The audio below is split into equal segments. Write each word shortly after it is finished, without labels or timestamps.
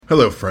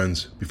Hello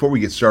friends, before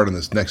we get started on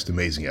this next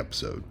amazing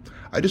episode,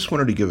 I just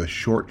wanted to give a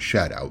short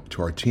shout out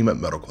to our team at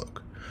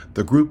MetalCloak,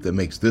 the group that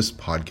makes this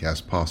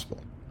podcast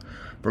possible.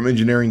 From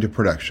engineering to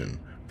production,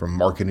 from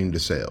marketing to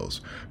sales,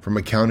 from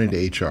accounting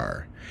to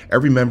HR,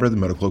 every member of the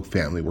MetalCloak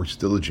family works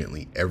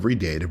diligently every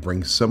day to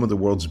bring some of the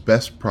world's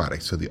best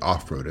products to the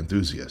off-road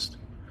enthusiast.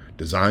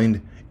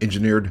 Designed,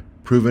 engineered,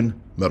 proven,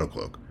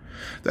 MetalCloak.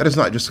 That is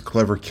not just a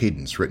clever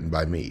cadence written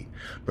by me,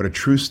 but a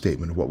true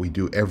statement of what we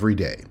do every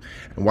day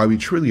and why we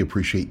truly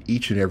appreciate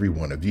each and every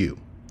one of you.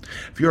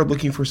 If you are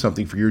looking for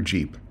something for your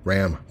Jeep,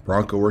 Ram,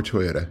 Bronco, or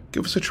Toyota,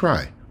 give us a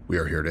try. We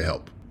are here to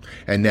help.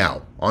 And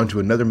now, on to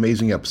another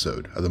amazing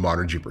episode of the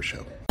Modern Jeeper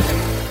Show.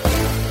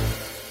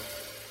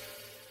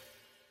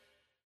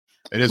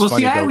 It is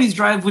funny, I always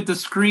drive with the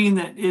screen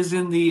that is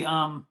in the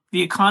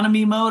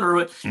economy mode, or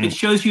it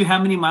shows you how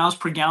many miles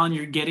per gallon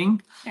you're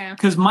getting.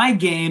 Because my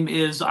game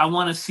is I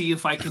want to see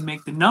if I can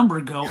make the number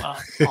go up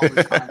all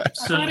the time.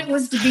 So, I thought it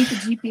was to beat the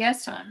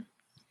GPS time.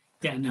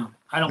 Yeah, no,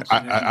 I don't.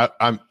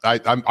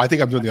 I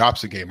think I'm doing the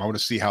opposite game. I want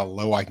to see how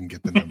low I can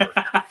get the number.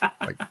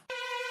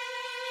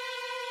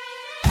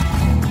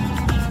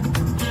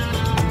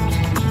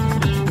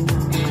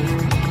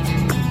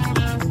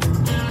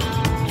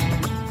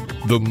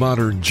 The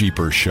Modern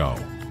Jeeper Show,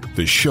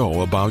 the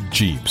show about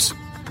Jeeps,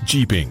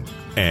 Jeeping,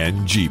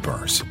 and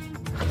Jeepers.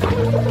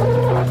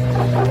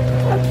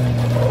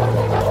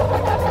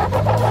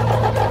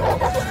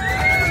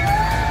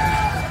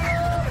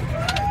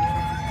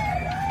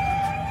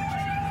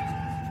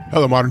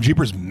 Hello, Modern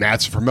Jeepers.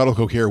 Matt's from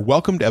MetalCloak here.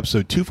 Welcome to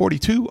episode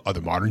 242 of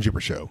the Modern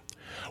Jeeper Show.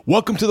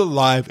 Welcome to the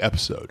live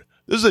episode.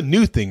 This is a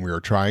new thing we are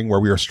trying where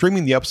we are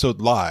streaming the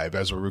episode live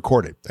as we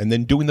record it and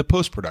then doing the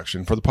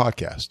post-production for the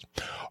podcast.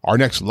 Our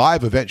next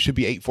live event should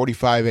be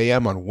 8:45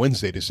 a.m. on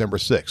Wednesday, December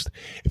 6th.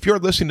 If you're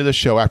listening to this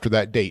show after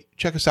that date,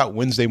 check us out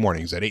Wednesday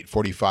mornings at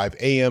 8:45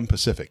 a.m.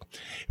 Pacific.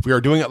 If we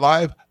are doing it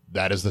live,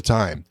 that is the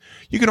time.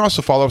 You can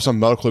also follow us on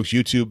MetalCloak's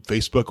YouTube,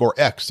 Facebook, or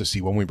X to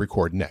see when we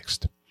record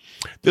next.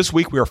 This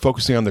week, we are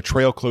focusing on the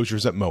trail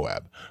closures at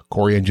MOAB.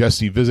 Corey and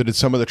Jesse visited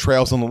some of the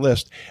trails on the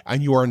list,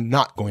 and you are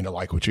not going to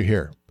like what you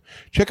hear.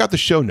 Check out the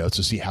show notes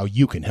to see how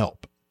you can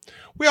help.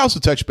 We also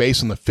touch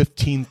base on the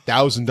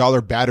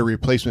 $15,000 battery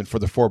replacement for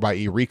the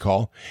 4xe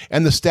recall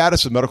and the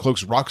status of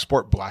MetalCloak's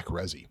Rocksport Black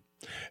Resi.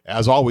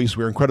 As always,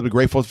 we are incredibly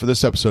grateful for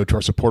this episode to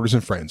our supporters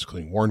and friends,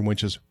 including Warren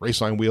Winches,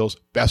 Raceline Wheels,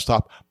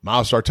 Bestop,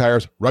 Milestar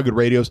Tires, Rugged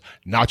Radios,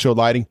 Nacho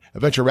Lighting,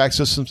 Adventure Rack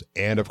Systems,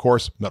 and, of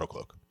course,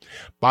 MetalCloak.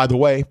 By the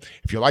way,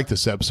 if you like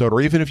this episode,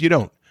 or even if you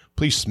don't,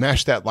 please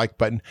smash that like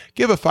button,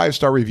 give a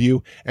 5-star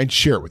review, and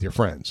share it with your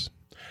friends.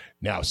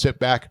 Now sit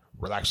back,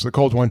 relax to the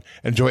cold one,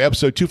 and enjoy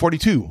episode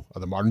 242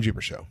 of the Modern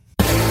Jeeper Show.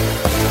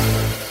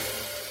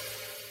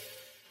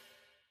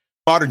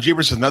 Modern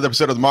Jeepers is another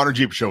episode of the Modern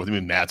Jeeper Show with me,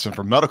 Mattson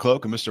from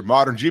MetalCloak, and Mr.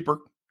 Modern Jeeper,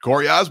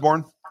 Corey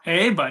Osborne.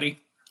 Hey, buddy.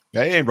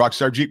 Hey, and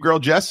Rockstar Jeep Girl,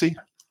 Jesse.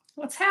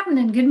 What's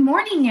happening? Good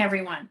morning,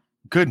 everyone.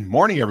 Good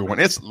morning, everyone.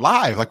 It's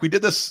live. Like we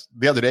did this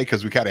the other day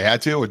because we kind of had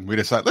to, and we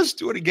decided, let's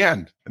do it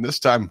again. And this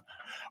time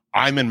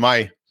I'm in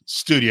my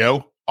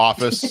studio,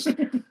 office,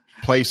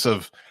 place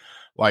of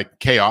like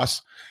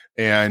chaos.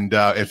 And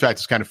in fact,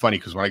 it's kind of funny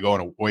because when I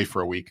go away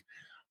for a week,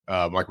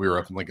 like we were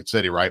up in Lincoln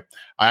City, right?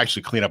 I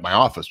actually clean up my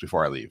office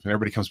before I leave. And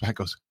everybody comes back and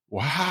goes,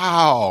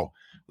 wow,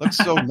 looks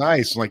so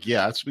nice. I'm like,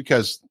 yeah, it's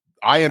because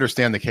I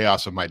understand the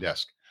chaos of my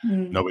desk.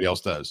 Nobody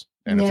else does.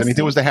 And if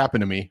anything was to happen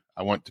to me,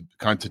 I want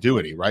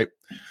continuity, right?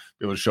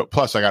 Be able to show.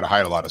 Plus, I got to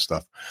hide a lot of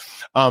stuff.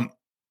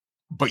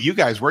 But you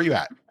guys, where are you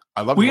at?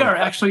 I love. We are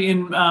actually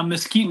in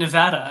Mesquite,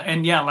 Nevada,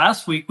 and yeah,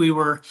 last week we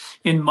were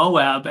in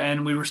MOAB,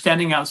 and we were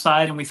standing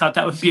outside, and we thought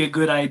that would be a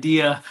good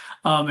idea.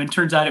 And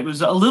turns out it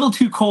was a little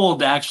too cold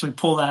to actually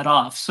pull that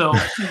off. So,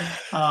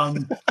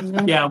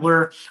 yeah,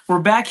 we're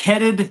back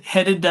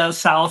headed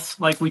south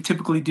like we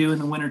typically do in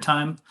the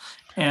wintertime,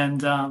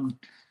 and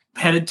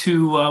headed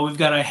to. We've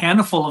got a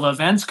handful of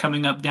events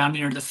coming up down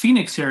near the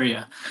Phoenix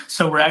area.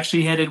 So we're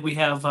actually headed. We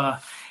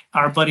have.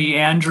 Our buddy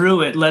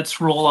Andrew at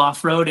Let's Roll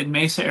Off-Road in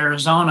Mesa,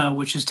 Arizona,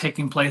 which is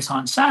taking place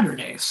on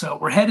Saturday. So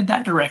we're headed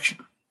that direction.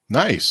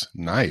 Nice.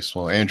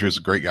 Well, Andrew's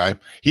a great guy.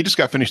 He just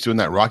got finished doing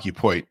that Rocky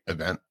Point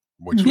event.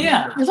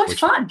 It looked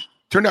fun.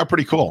 Turned out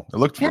pretty cool. It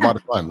looked a lot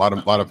of fun. A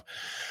lot of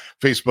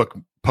Facebook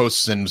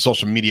posts and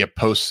social media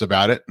posts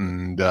about it,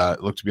 and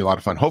it looked to be a lot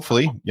of fun.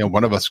 Hopefully,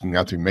 one of us can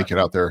make it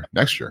out there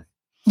next year.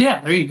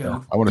 Yeah, there you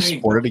go. I want to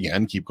support it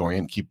again, keep going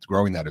and keep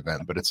growing that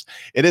event. But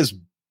it is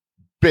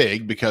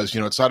big because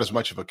it's not as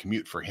much of a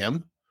commute for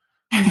him.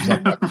 It's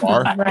not that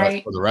far.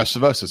 Right. For the rest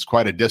of us, it's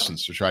quite a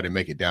distance to try to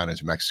make it down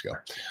into Mexico.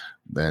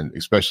 Then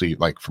especially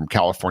like from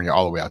California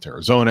all the way out to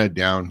Arizona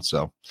down.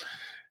 So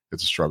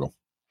it's a struggle.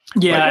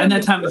 Yeah, and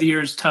that time of the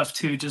year is tough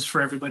too, just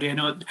for everybody.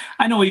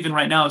 I know even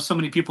right now, so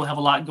many people have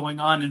a lot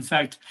going on. In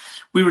fact,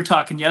 we were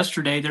talking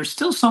yesterday, there's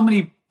so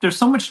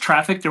much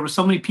traffic. There were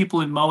so many people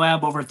in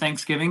MOAB over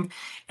Thanksgiving,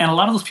 and a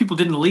lot of those people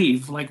didn't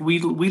leave. Like we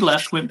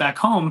left, went back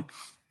home.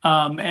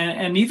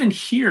 And even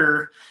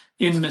here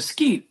in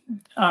Mesquite,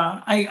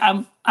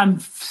 I'm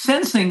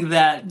sensing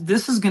that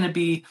this is going to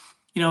be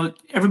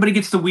everybody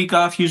gets the week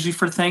off usually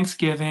for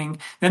Thanksgiving.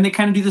 Then they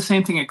kind of do the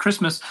same thing at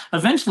Christmas.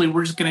 Eventually,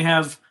 we're just going to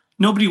have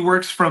nobody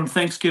works from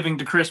Thanksgiving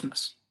to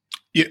Christmas.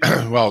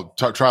 Yeah, well,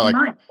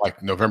 try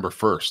like November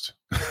 1st.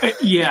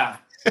 Yeah.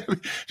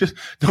 Just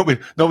nobody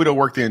will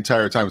work the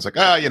entire time. It's like,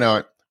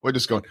 we're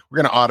just going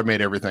to automate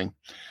everything.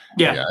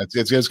 Yeah.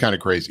 It's kind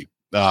of crazy.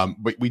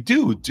 But we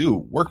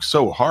do work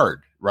so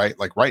hard, right?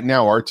 Like right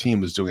now, our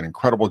team is doing an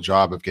incredible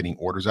job of getting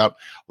orders out.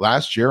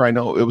 Last year, I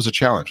know it was a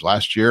challenge.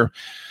 Last year,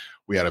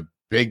 we had a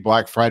big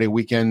Black Friday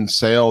weekend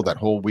sale, that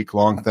whole week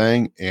long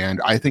thing.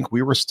 And I think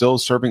we were still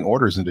serving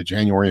orders into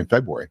January and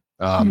February.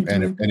 And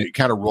it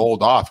kind of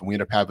rolled off, and we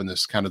ended up having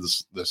this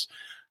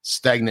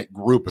stagnant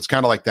group. It's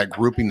kind of like that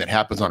grouping that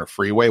happens on a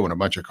freeway when a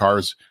bunch of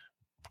cars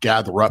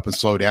gather up and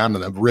slow down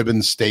and the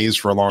ribbon stays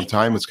for a long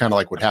time. It's kind of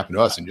like what happened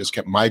to us and just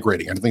kept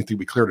migrating. I don't think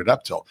we cleared it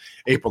up till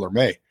April or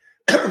May,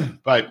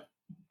 but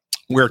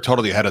we're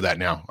totally ahead of that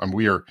now.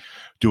 We are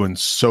doing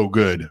so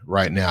good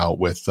right now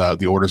with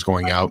the orders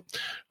going out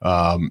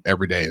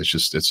every day.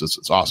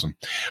 It's awesome.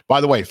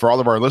 By the way, for all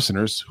of our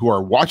listeners who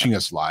are watching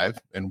us live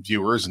and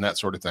viewers and that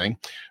sort of thing,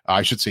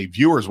 I should say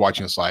viewers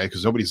watching us live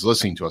because nobody's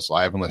listening to us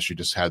live unless you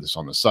just had this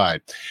on the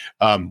side.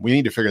 We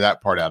need to figure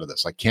that part out of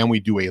this. Like, can we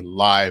do a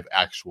live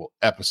actual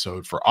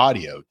episode for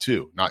audio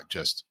too, not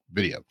just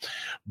video?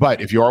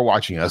 But if you are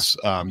watching us,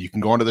 you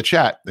can go into the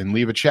chat and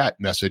leave a chat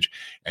message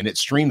and it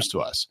streams to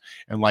us.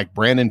 And like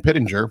Brandon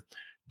Pittenger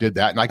did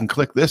that, and I can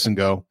click this and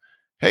go,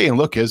 hey, and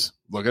look at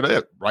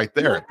it right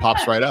there. It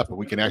pops right up and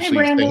we can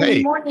actually say,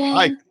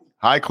 hey,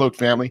 hi, Cloak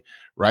family,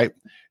 right?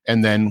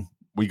 And then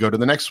we go to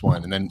the next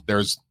one. And then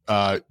there's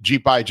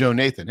Jeep by Joe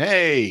Nathan.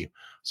 Hey,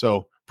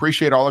 so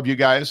appreciate all of you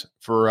guys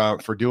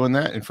for doing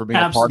that and for being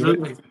a part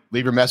of it.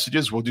 Leave your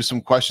messages. We'll do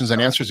some questions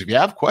and answers. If you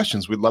have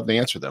questions, we'd love to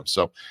answer them.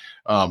 So,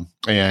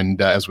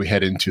 as we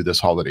head into this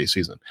holiday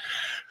season.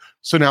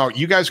 So now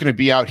you guys are going to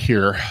be out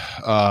here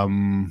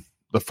the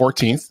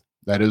 14th.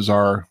 That is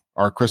our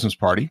Christmas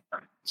party.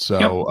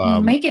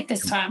 So make it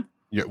this time.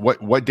 Yeah.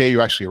 What day are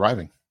you actually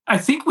arriving? I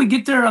think we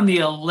get there on the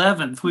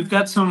 11th. We've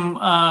got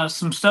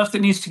some stuff that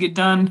needs to get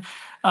done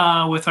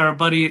with our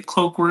buddy at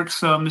Cloakworks,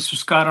 Mr.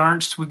 Scott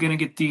Arnst. We're going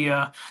to get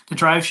the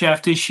drive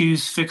shaft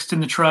issues fixed in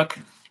the truck,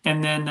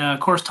 and then of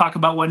course talk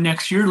about what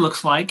next year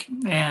looks like.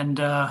 And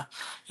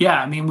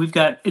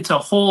it's a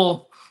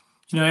whole.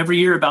 Every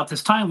year about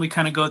this time, we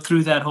kind of go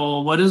through that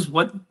whole, what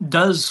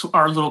does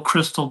our little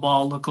crystal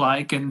ball look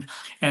like, and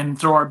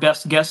throw our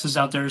best guesses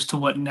out there as to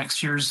what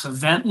next year's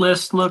event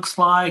list looks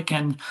like,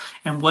 and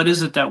what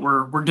is it that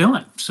we're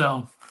doing.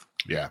 So,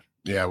 yeah.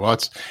 Well,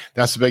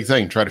 that's the big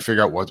thing. Try to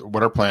figure out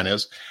what our plan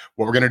is,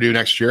 what we're going to do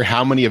next year,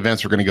 how many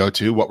events we're going to go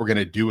to, what we're going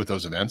to do with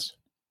those events.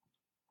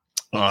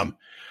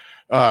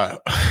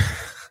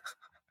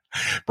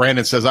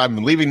 Brandon says,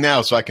 I'm leaving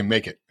now so I can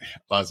make it.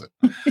 Loves it.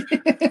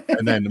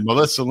 And then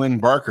Melissa Lynn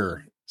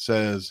Barker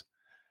says,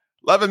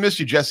 love and miss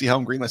you, Jesse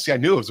Helmgreen. Let's see. I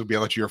knew it was going to be a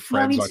bunch of your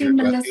friends on here.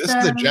 This is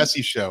the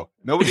Jesse show.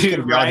 Nobody's going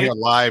to be out here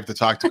live to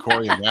talk to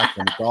Corey and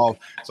Matthew.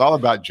 It's all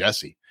about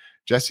Jesse.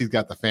 Jesse's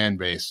got the fan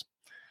base.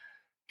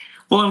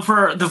 Well, and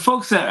for the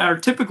folks that are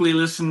typically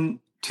listen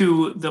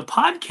to the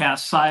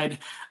podcast side,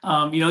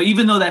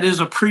 even though that is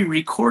a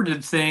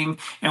pre-recorded thing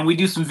and we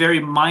do some very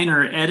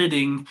minor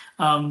editing,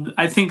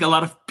 I think a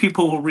lot of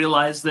people will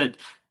realize that,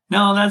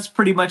 no, that's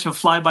pretty much a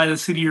fly by the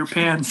seat of your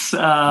pants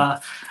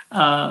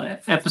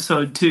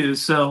episode too.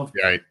 So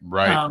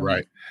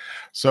right.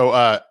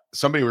 So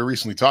somebody we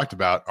recently talked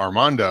about,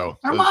 Armando.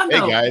 Says, hey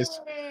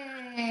guys.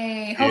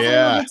 Hey, hopefully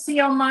we'll get to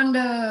see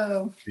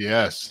Armando.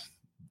 Yes.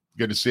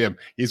 Good to see him.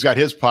 He's got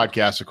his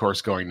podcast, of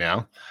course, going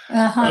now.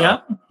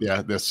 Yeah.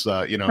 This,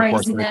 of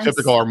course, in the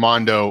typical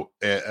Armando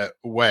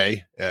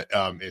way,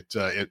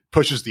 it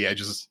pushes the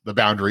edges, the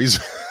boundaries.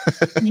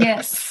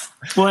 Yes.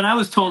 Well, and I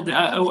was told,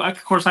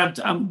 of course,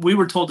 we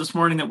were told this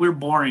morning that we're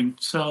boring,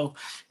 so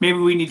maybe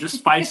we need to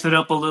spice it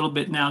up a little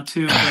bit now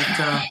too.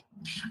 But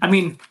I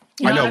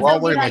know we're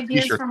all wearing like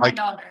t-shirts. Like,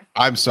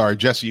 I'm sorry,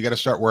 Jesse, you got to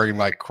start wearing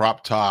like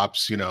crop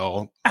tops,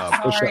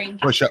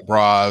 push-up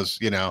bras,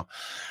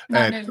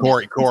 and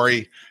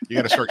Corey, you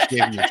got to start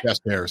shaving your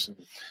chest hairs.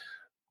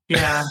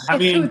 Yeah,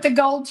 with the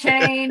gold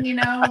chain,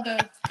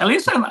 At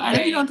least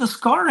the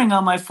scarring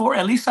on my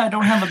forehead. At least I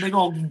don't have a big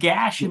old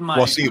gash in my.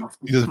 Well, see,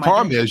 the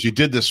problem is you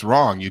did this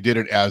wrong. You did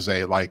it as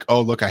a like,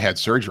 oh look, I had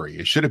surgery.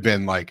 It should have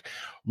been like,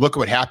 look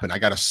what happened. I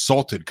got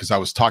assaulted because I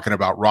was talking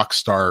about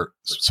Rockstar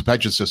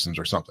suspension systems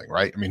or something,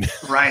 right?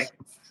 Right.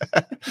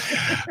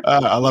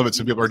 I love it.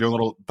 Some people are doing a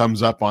little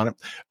thumbs up on it.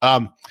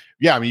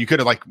 You could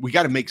have we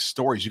got to make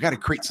stories. You got to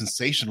create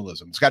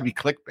sensationalism. It's got to be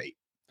clickbait.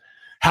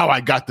 How I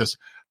got this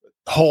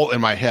hole in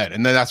my head,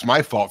 and then that's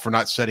my fault for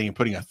not setting and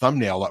putting a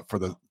thumbnail up for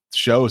the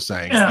show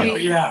saying,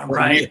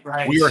 right.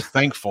 We are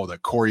thankful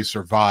that Corey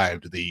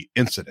survived the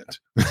incident.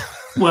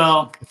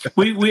 Well,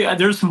 we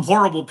there's some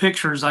horrible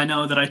pictures I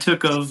know that I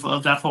took of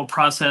that whole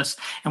process,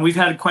 and we've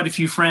had quite a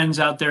few friends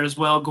out there as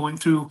well going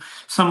through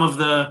some of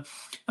the.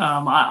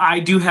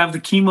 I do have the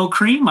chemo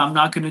cream. I'm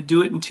not going to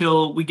do it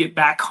until we get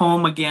back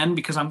home again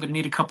because I'm going to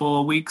need a couple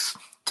of weeks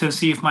to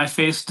see if my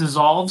face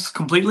dissolves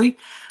completely.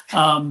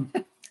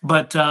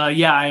 But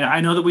yeah,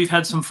 I know that we've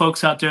had some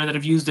folks out there that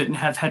have used it and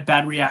have had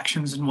bad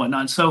reactions and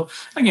whatnot. So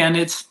again,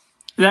 it's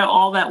that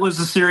all that was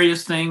a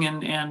serious thing,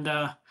 and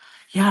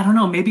yeah, I don't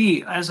know.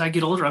 Maybe as I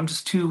get older, I'm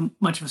just too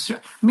much of a.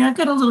 I mean, I've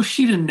got a little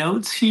sheet of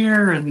notes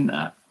here, and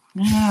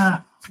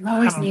yeah. I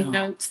always need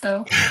notes,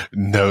 though.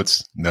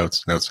 Notes.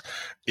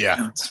 Yeah.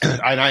 Notes.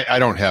 I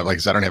don't have, like I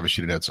said, I don't have a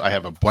sheet of notes. I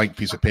have a blank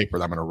piece of paper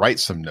that I'm going to write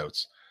some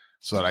notes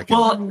so that I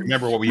can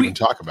remember what we even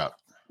talk about.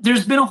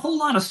 There's been a whole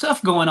lot of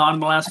stuff going on in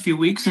the last few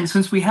weeks, and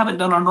since we haven't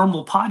done our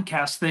normal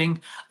podcast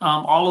thing,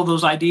 all of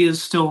those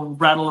ideas still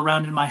rattle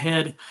around in my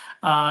head.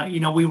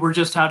 We were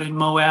just out in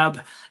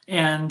MOAB,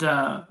 and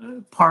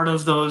part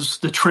of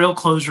the trail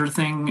closure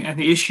thing and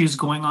the issues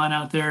going on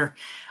out there,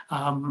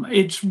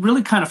 it's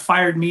really kind of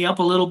fired me up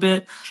a little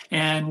bit,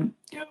 and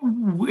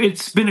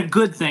it's been a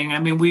good thing. I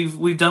mean,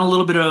 we've done a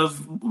little bit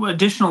of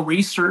additional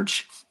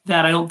research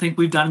that I don't think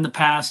we've done in the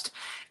past.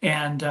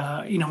 And,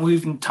 we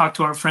even talked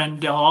to our friend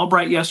Dale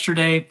Albright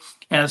yesterday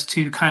as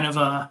to kind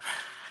of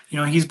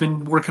he's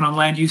been working on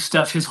land use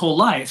stuff his whole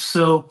life.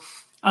 So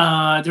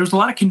there's a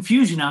lot of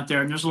confusion out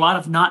there, and there's a lot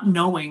of not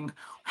knowing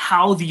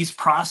how these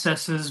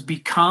processes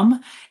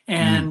become.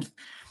 And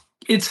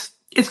it's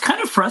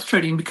kind of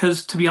frustrating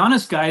because, to be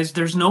honest, guys,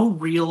 there's no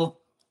real,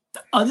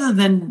 other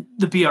than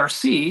the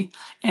BRC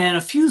and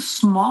a few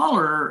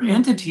smaller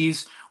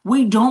entities,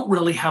 we don't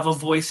really have a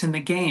voice in the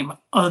game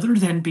other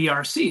than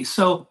BRC.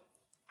 So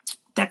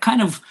that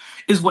kind of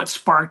is what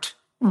sparked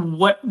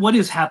what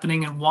is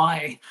happening and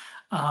why.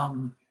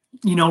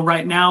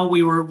 Right now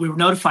we were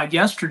notified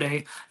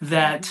yesterday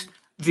that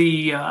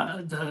the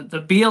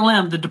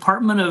BLM, the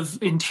Department of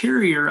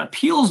Interior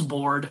Appeals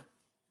Board,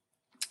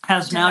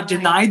 has now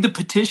denied the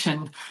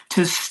petition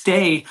to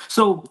stay.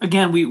 So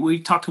again, we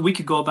talked a week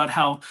ago about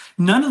how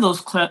none of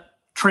those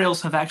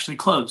trails have actually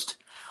closed.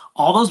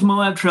 All those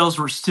MOAB trails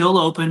were still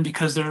open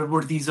because there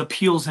were these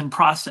appeals in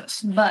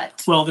process.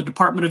 Well, the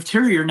Department of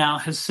Interior now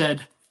has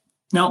said,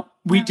 no,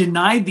 we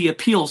denied the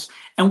appeals.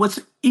 And what's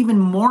even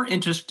more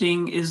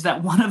interesting is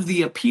that one of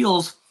the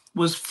appeals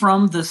was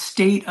from the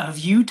state of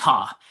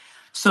Utah.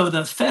 So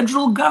the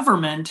federal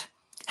government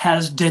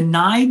has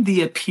denied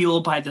the appeal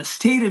by the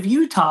state of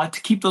Utah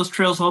to keep those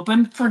trails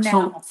open for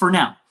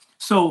now.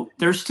 So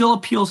there's still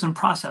appeals in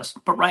process.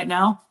 But right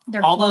now,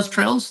 all those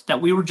trails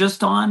that we were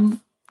just on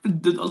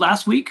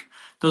last week,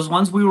 those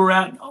ones we were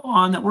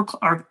on that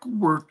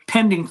were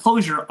pending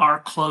closure are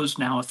closed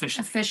now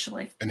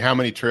officially. And how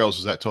many trails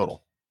is that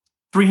total?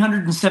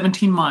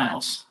 317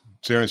 miles.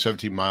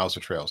 317 miles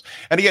of trails.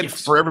 And again,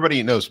 for everybody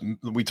who knows,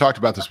 we talked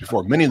about this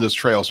before. Many of those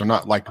trails are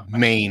not like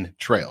main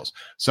trails.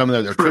 Some of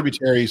them are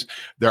tributaries.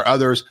 There are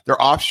others.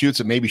 They're offshoots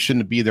that maybe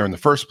shouldn't be there in the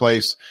first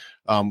place.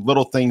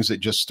 Little things that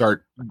just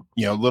start,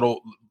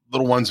 little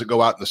ones that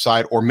go out the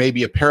side, or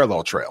maybe a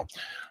parallel trail.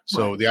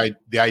 So the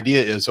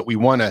idea is that we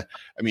want to,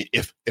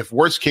 if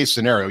worst case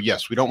scenario,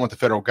 yes, we don't want the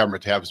federal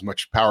government to have as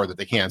much power that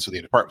they can. So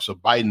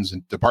Biden's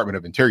Department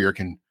of Interior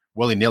can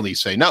willy-nilly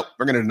say, no,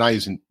 we're going to deny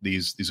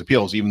these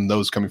appeals, even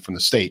those coming from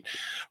the state.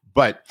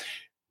 But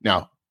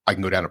now I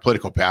can go down a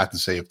political path and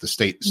say if the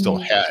state still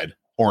had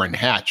Orrin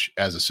Hatch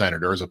as a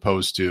senator, as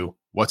opposed to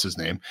what's his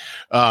name,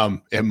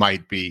 it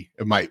might be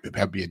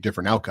a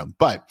different outcome.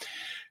 But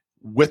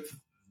with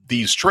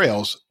these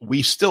trails,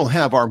 we still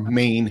have our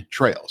main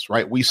trails,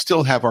 right? We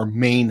still have our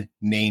main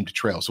named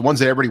trails, the ones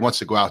that everybody wants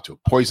to go out to: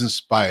 Poison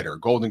Spider,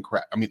 Golden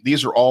Crab.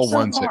 These are all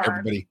ones that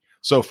everybody.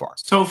 So far,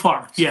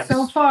 yes.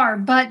 So far.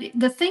 But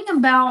the thing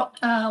about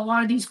a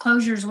lot of these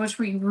closures, which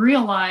we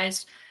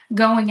realized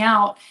going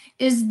out,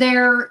 is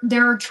there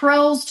are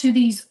trails to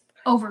these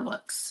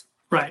overlooks.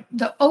 Right.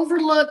 The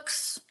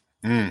overlooks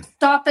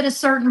stop at a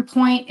certain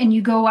point and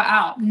you go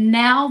out.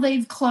 Now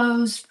they've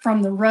closed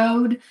from the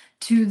road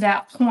to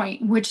that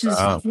point, which is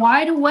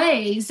quite a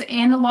ways,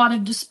 and a lot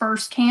of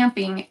dispersed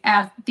camping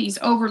at these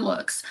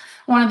overlooks.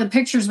 One of the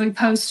pictures we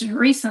posted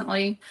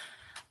recently,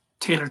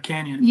 Taylor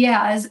Canyon.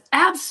 Yeah, is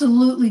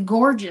absolutely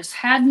gorgeous.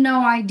 Had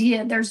no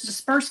idea. There's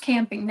dispersed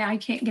camping. Now you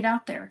can't get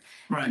out there.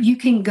 Right. You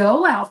can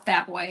go out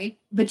that way,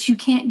 but you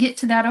can't get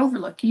to that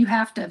overlook. You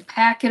have to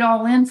pack it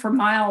all in for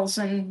miles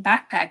and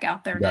backpack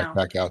out there now.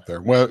 Backpack out there.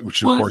 Well,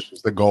 which of course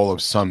is the goal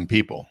of some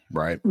people,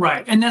 right?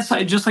 Right. And that's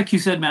just like you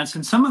said,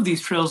 Madsen, some of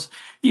these trails,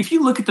 if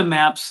you look at the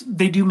maps,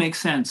 they do make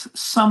sense.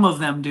 Some of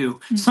them do.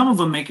 Mm-hmm. Some of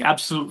them make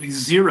absolutely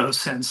zero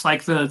sense.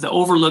 Like the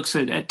overlooks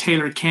at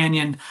Taylor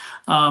Canyon,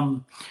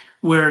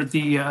 where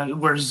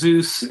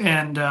Zeus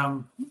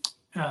and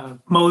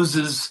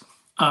Moses,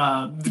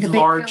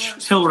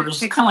 large pillars,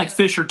 kind of like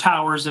Fisher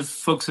Towers, if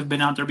folks have been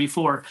out there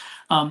before.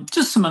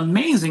 Just some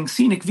amazing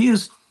scenic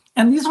views.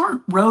 And these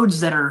aren't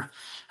roads that are,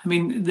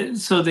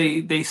 so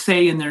they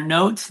say in their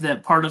notes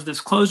that part of this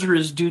closure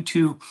is due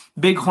to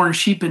bighorn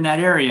sheep in that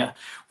area.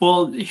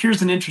 Well,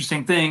 here's an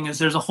interesting thing, is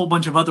there's a whole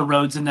bunch of other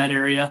roads in that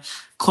area.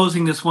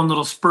 Closing this one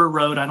little spur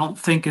road, I don't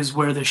think is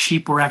where the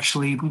sheep were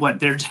actually,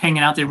 they're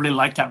hanging out. They really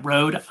like that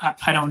road.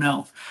 I don't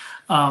know.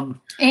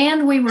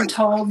 And we were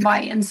told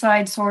by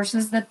inside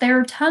sources that there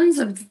are tons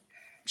of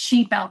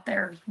sheep out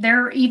there.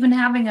 They're even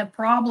having a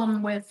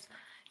problem with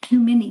too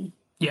many.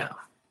 Yeah.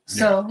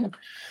 So,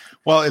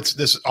 well, it's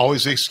this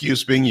always the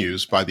excuse being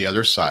used by the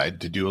other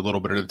side to do a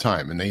little bit at a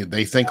time, and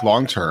they think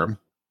long term.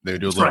 They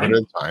do a little bit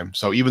at a time.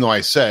 So even though I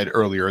said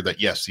earlier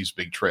that yes, these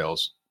big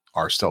trails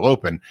are still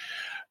open,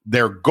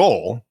 their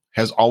goal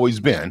has always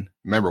been.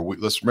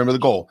 Let's remember the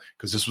goal,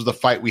 because this was the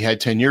fight we had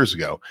 10 years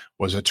ago,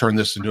 was to turn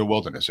this into a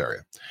wilderness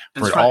area.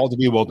 For it all to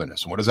be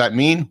wilderness. And what does that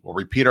mean? We'll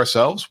repeat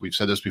ourselves. We've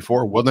said this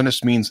before.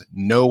 Wilderness means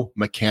no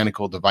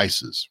mechanical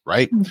devices,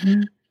 right?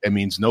 mm-hmm. It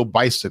means no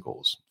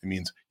bicycles. It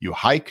means you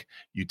hike,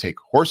 you take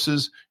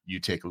horses, you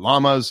take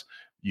llamas,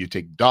 you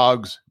take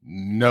dogs,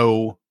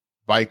 no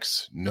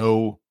bikes,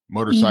 no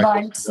motorcycles,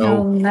 E-bikes,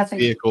 no nothing.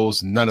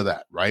 vehicles, none of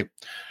that, right?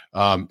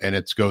 And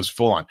it goes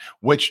full on,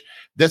 which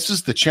this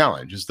is the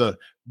challenge.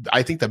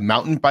 I think the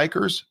mountain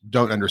bikers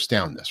don't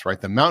understand this, right?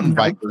 The mountain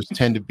bikers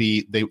tend to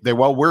be,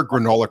 we're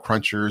granola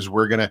crunchers.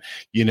 We're going to,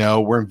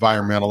 we're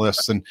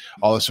environmentalists and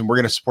all this, and we're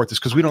going to support this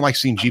because we don't like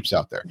seeing Jeeps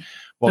out there.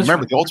 Well,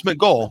 remember, the ultimate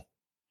goal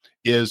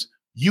is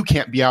you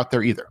can't be out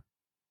there either,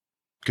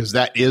 because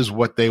that is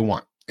what they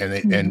want.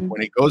 And and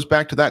when it goes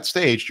back to that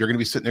stage, you're going to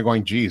be sitting there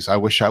going, geez, I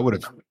wish I would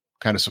have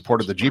kind of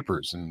supported the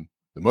Jeepers and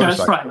the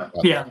motorcycles. That's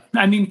right. Yeah.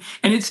 I mean,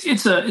 and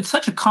it's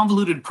such a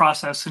convoluted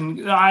process.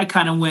 And I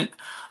kind of went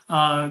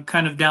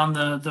kind of down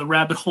the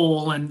rabbit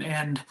hole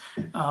and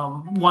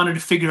wanted to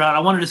figure out, I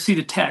wanted to see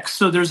the text.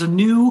 So there's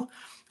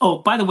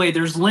by the way,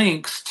 there's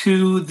links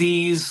to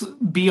these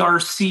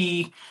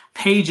BRC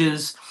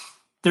pages.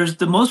 There's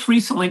the most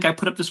recent link I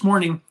put up this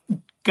morning.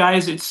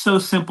 Guys, it's so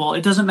simple.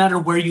 It doesn't matter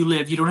where you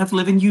live. You don't have to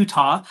live in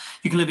Utah.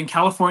 You can live in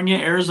California,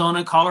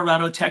 Arizona,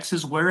 Colorado,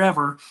 Texas,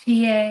 wherever.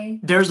 PA.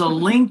 There's a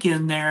link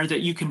in there that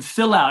you can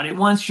fill out. It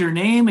wants your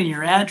name and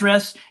your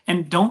address.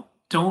 And don't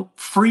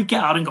freak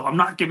out and go, I'm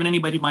not giving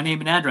anybody my name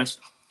and address.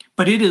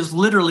 But it is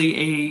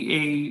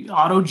literally a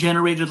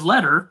auto-generated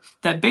letter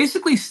that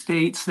basically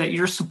states that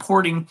you're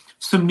supporting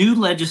some new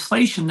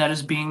legislation that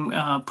is being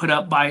put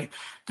up by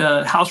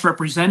the House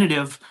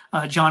Representative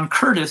John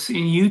Curtis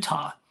in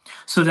Utah.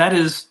 So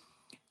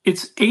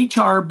it's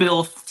HR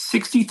Bill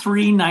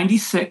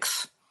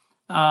 6396.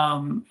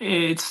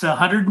 It's the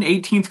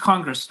 118th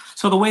Congress.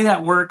 So the way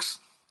that works,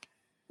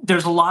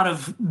 there's a lot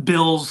of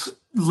bills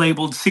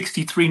labeled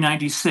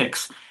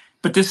 6396,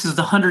 but this is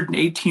the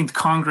 118th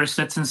Congress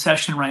that's in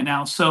session right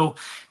now. So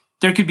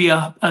there could be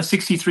a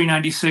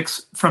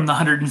 6396 from the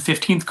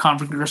 115th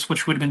Congress,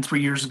 which would have been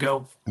 3 years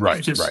ago.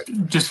 Right.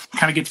 Just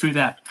kind of get through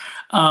that.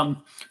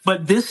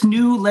 But this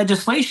new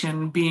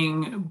legislation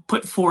being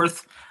put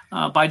forth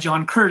by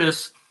John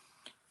Curtis,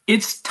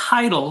 its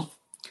title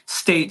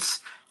states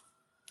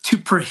to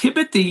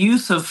prohibit the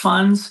use of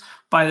funds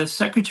by the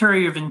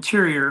Secretary of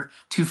Interior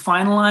to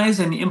finalize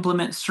and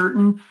implement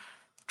certain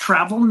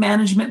travel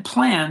management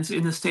plans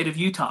in the state of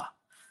Utah.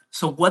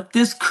 So what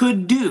this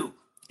could do,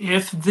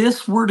 if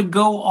this were to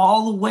go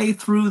all the way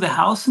through the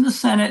House and the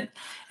Senate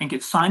and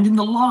get signed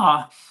into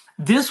law,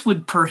 this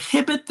would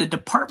prohibit the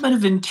Department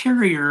of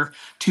Interior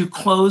to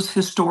close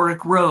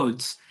historic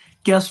roads.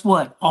 Guess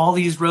what? All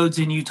these roads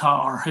in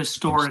Utah are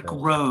historic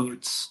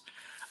roads.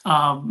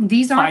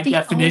 These aren't the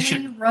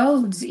definition. only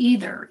roads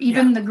either.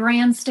 Even the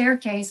Grand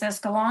Staircase,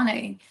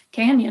 Escalante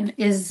Canyon,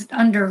 is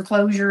under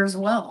closure as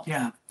well.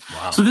 Yeah.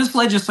 Wow. So this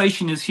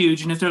legislation is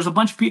huge. And if there's a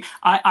bunch of people,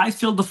 I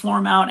filled the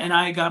form out and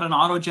I got an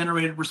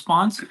auto-generated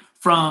response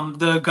from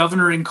the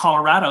governor in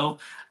Colorado,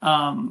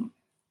 from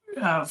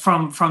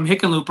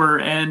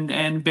Hickenlooper,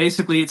 and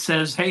basically it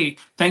says, hey,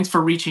 thanks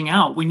for reaching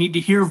out. We need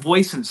to hear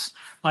voices.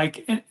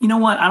 Like, you know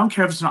what? I don't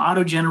care if it's an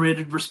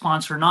auto-generated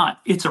response or not.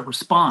 It's a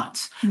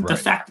response. Right. The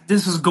fact that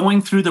this is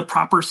going through the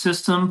proper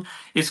system,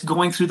 it's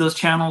going through those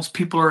channels,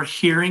 people are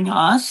hearing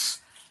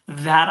us,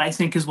 that I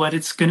think is what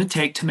it's going to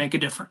take to make a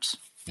difference.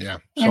 Yeah.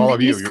 So and all the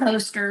of you, East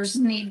Coasters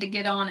need to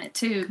get on it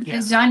too,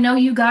 because I know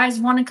you guys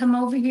want to come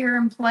over here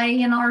and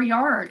play in our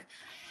yard.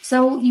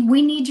 So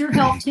we need your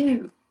help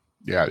too.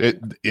 Yeah,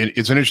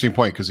 it's an interesting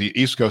point, because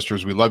the East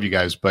Coasters, we love you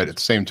guys, but at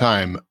the same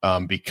time,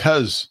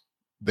 because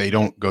they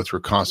don't go through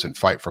a constant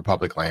fight for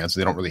public lands,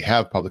 they don't really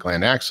have public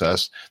land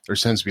access, there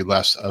tends to be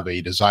less of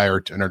a desire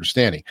to an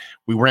understanding.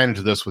 We ran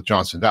into this with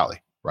Johnson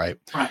Valley, right?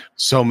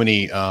 So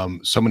many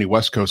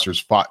West Coasters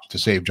fought to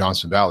save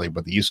Johnson Valley,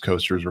 but the East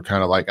Coasters were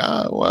kind of like,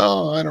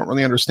 well, I don't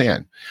really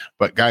understand.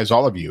 But guys,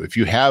 all of you, if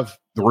you have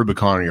the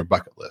Rubicon on your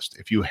bucket list,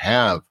 if you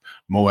have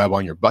MOAB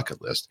on your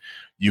bucket list,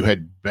 you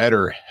had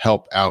better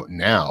help out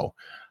now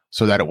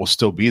so that it will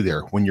still be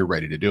there when you're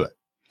ready to do it.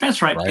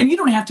 That's right. And you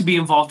don't have to be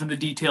involved in the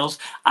details.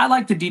 I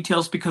like the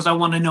details because I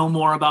want to know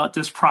more about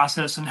this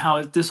process and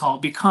how this all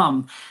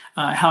became.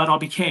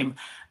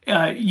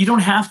 You don't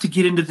have to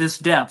get into this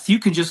depth. You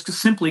can just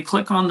simply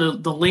click on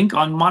the link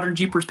on Modern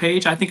Jeepers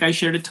page. I think I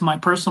shared it to my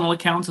personal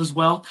accounts as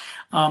well.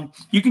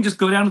 You can just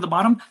go down to the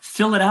bottom,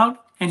 fill it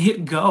out, and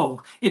hit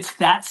go. It's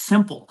that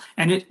simple.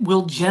 And it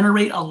will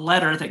generate a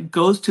letter that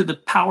goes to the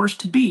powers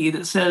to be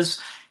that says,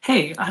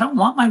 hey, I don't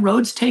want my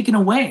roads taken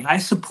away. I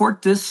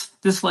support this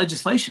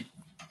legislation.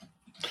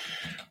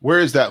 Where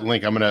is that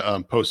link? I'm going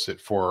to post it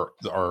for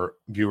our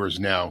viewers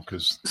now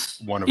because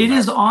one of them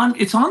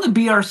it's on the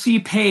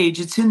BRC page.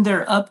 It's in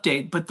their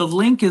update, but the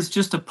link is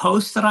just a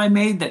post that I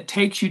made that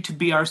takes you to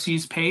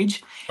BRC's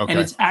page, and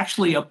it's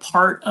actually a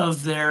part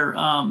of their.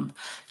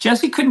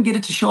 Jessie couldn't get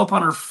it to show up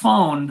on her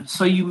phone,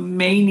 so you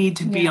may need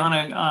to be on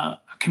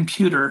a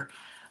computer.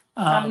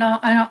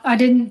 I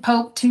didn't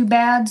poke too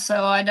bad,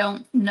 so I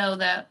don't know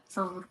that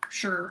for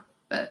sure.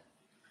 But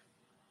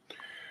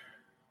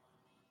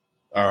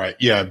all right,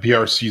 yeah,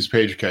 BRC's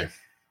page. Okay,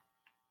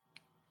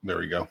 there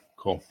we go.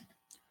 Cool.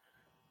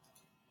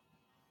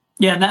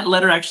 Yeah, and that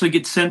letter actually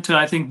gets sent to,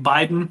 I think,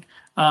 Biden.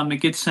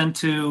 It gets sent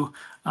to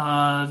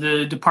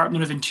the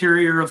Department of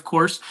Interior, of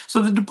course.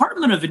 So the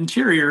Department of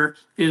Interior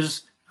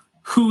is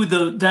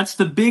that's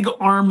the big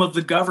arm of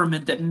the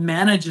government that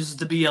manages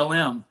the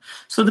BLM.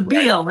 So the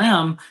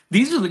BLM,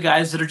 these are the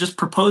guys that are just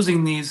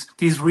proposing these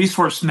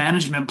resource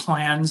management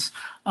plans.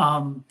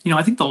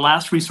 I think the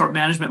last resource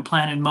management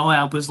plan in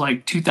MOAB was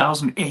like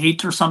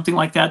 2008 or something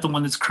like that, the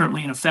one that's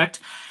currently in effect.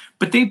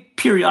 But they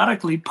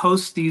periodically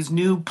post these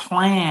new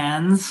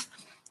plans.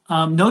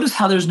 Notice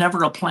how there's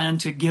never a plan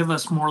to give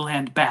us more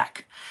land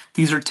back.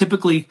 These are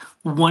typically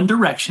one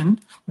direction.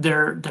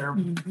 They're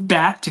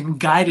backed and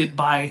guided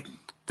by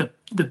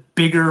the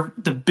bigger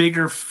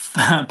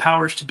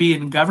powers to be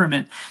in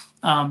government.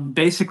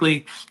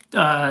 Basically,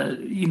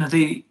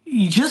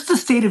 just the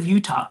state of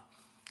Utah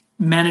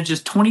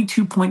manages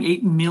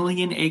 22.8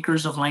 million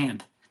acres of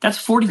land. That's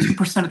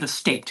 42% of the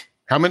state.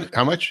 How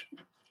much?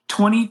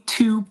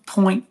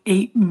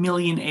 22.8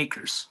 million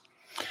acres.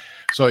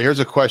 So here's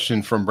a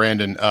question from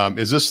Brandon.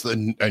 Is this a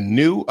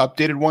new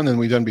updated one than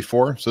we've done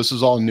before? So this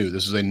is all new.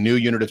 This is a new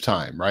unit of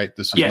time, right?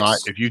 This is not,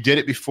 if you did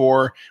it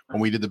before,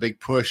 when we did the big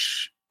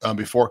push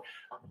before,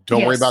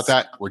 don't worry about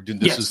that. We're doing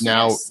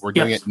we're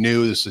doing it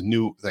new. This is a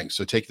new thing.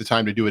 So take the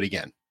time to do it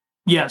again.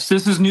 Yes,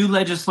 this is new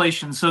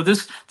legislation. So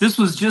this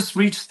was just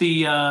reached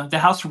the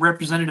House of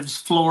Representatives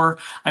floor,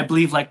 I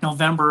believe, like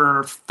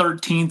November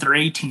 13th or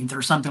 18th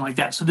or something like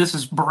that. So this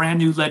is brand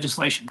new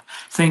legislation.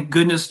 Thank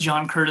goodness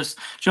John Curtis.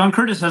 John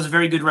Curtis has a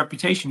very good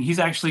reputation. He's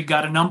actually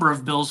got a number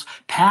of bills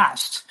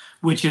passed,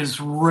 which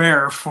is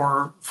rare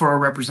for a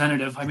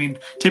representative. I mean,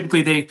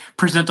 typically they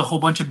present a whole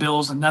bunch of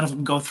bills and none of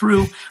them go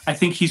through. I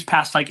think he's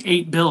passed like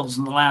 8 bills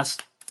in the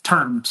last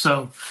term.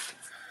 So.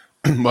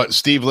 But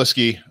Steve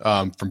Liskey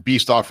from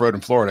Beast Off-Road in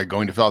Florida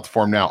going to fill out the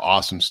form now.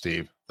 Awesome,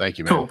 Steve. Thank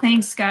you, man. Cool.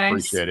 Thanks, guys.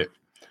 Appreciate it.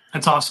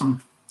 That's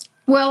awesome.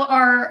 Well,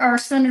 our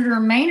Senator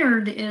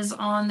Maynard is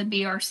on the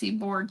BRC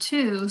board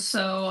too,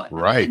 so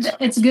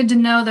it's good to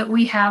know that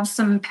we have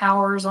some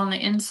powers on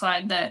the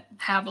inside that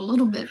have a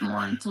little bit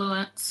more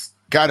influence.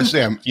 Got to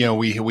say,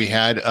 we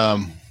had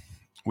my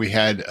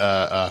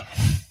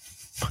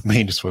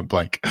name just went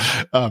blank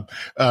on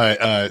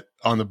the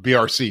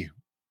BRC.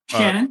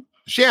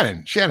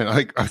 Shannon.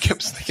 I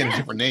kept thinking a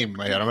different name in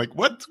my head. I'm like,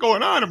 what's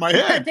going on in my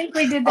head? I think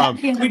we did that.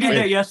 We did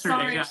that yesterday.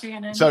 Sorry, yeah.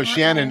 Shannon. So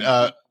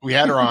Shannon, we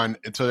had her on.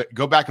 So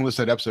go back and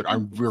listen to that episode.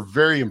 We're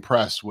very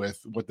impressed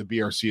with what the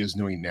BRC is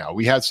doing now.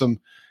 We had some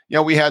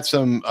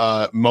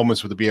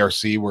moments with the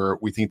BRC where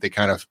we think they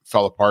kind of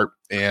fell apart,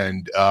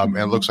 and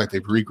it looks like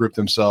they've regrouped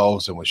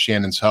themselves. And with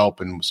Shannon's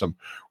help and some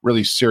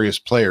really serious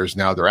players,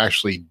 now they're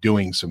actually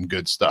doing some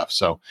good stuff.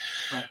 So,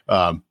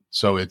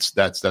 so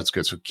that's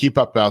good. So keep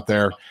up out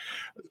there.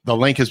 The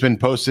link has been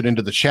posted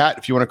into the chat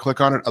if you want to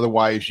click on it.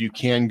 Otherwise, you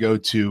can go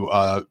to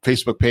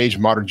Facebook page,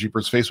 Modern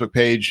Jeepers Facebook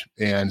page,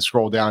 and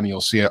scroll down and you'll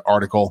see an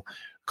article.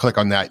 Click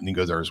on that and you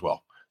go there as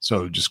well.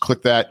 So just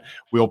click that.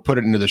 We'll put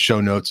it into the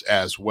show notes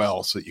as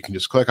well so that you can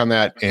just click on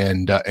that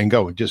and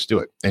go and just do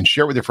it. And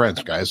share with your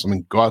friends, guys. I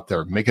mean, go out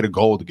there. Make it a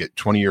goal to get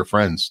 20 of your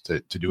friends to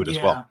do it as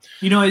well.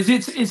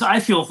 It's I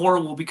feel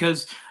horrible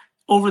because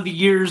over the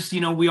years,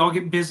 we all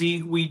get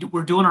busy.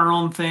 We're doing our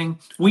own thing.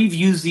 I've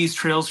used those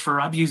trails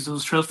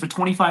for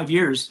 25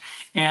 years.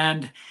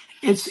 And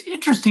it's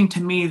interesting to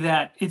me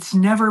that it's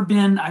never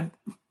been,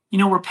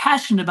 we're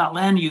passionate about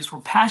land use. We're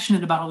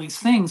passionate about all these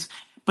things.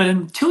 But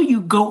until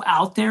you go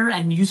out there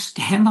and you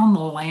stand on the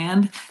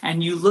land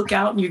and you look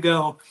out and you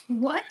go,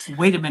 what?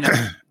 Wait a minute.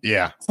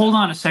 Yeah. Hold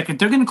on a second.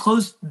 They're going to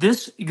close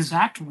this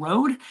exact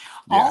road. Yeah.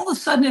 All of a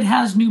sudden it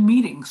has new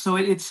meaning. So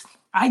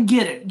I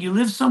get it. You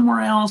live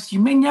somewhere else. You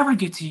may never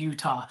get to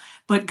Utah.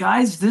 But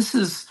guys, this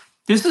is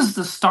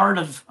the start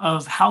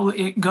of how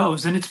it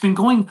goes. And it's been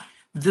going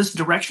this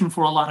direction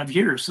for a lot of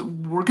years. So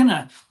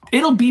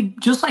it'll be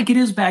just like it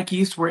is back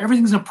east where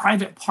everything's a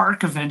private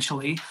park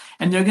eventually.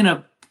 And they're going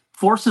to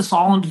force us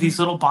all into these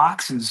little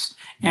boxes.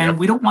 And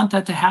we don't want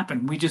that to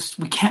happen. We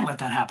can't let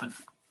that happen.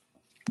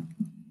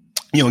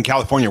 In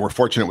California, we're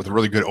fortunate with a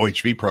really good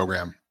OHV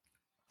program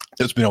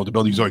that's been able to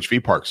build these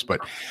OHV parks,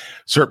 but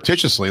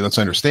surreptitiously, let's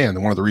understand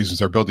that one of the reasons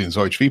they're building these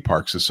OHV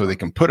parks is so they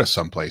can put us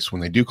someplace when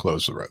they do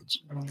close the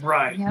roads.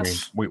 Right.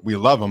 Yes. I mean, we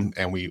love them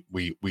and we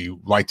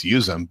like to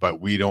use them,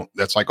 but we don't.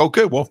 That's like,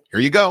 okay, well,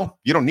 here you go.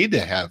 You don't need to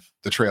have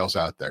the trails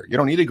out there. You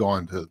don't need to go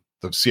on to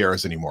the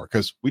Sierras anymore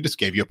because we just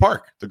gave you a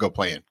park to go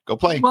play in. Go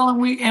play. Well,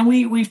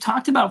 we've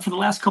talked about for the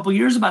last couple of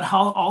years about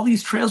how all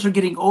these trails are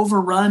getting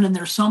overrun and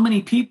there's so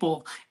many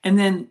people. And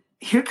then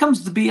here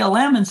comes the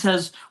BLM and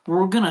says,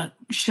 we're going to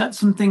shut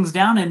some things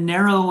down and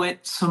narrow it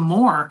some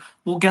more.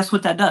 Well, guess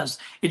what that does?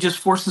 It just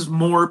forces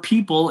more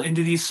people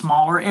into these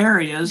smaller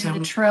areas. And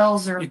and the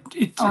trails are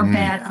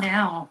bad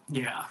now.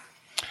 Yeah.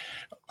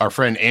 Our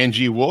friend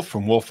Angie Wolf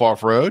from Wolf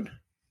Off Road.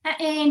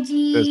 Hi,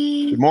 Angie. Says,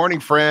 good morning,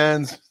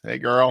 friends. Hey,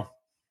 girl.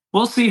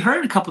 We'll see her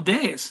in a couple of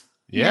days.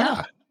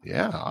 Yeah.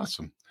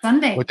 Awesome.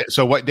 Sunday.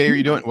 So what day are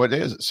you doing? What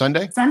day is it?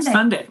 Sunday?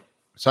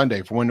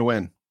 Sunday. For when to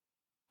win?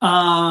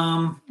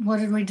 What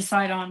did we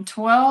decide on?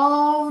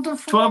 12 to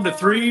 4? 12 to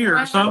 3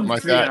 or something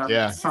like that.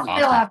 Yeah. Still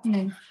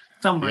afternoon.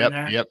 Somewhere in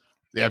there. Yep.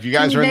 Yeah, if you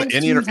guys are in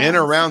and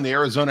around the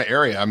Arizona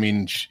area, I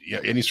mean,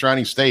 any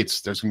surrounding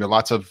states, there's going to be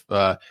lots of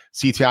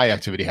CTI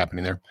activity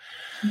happening there.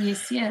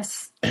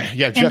 Yes.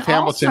 Yeah, Jeff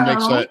Hamilton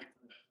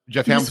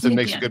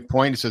makes a good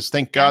point. He says,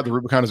 thank God the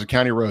Rubicon is a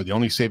county road, the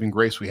only saving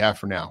grace we have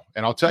for now.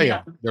 And I'll tell you,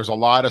 there's a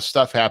lot of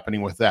stuff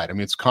happening with that. I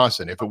mean, it's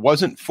constant. If it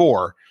wasn't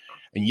for,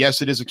 and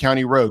yes, it is a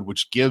county road,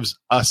 which gives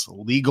us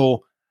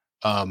legal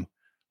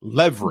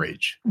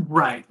leverage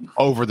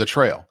over the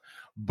trail.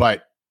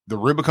 But the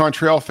Rubicon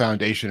Trail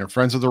Foundation and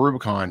Friends of the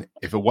Rubicon,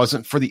 if it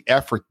wasn't for the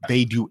effort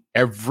they do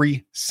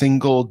every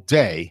single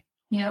day,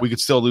 we could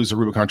still lose the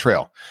Rubicon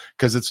Trail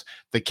because it's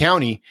the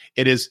county.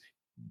 It is,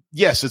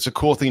 yes, it's a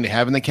cool thing to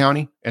have in the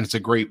county and it's a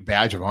great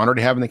badge of honor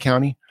to have in the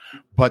county,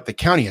 but the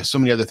county has so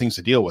many other things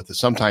to deal with that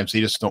sometimes they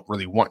just don't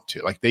really want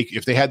to. Like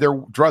if they had their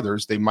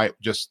druthers, they might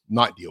just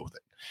not deal with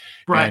it.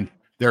 Right. And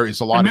there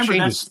is a lot of changes.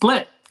 That's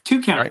split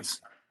 2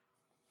 counties. Right?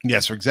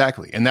 Yes,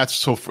 exactly. And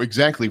that's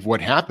exactly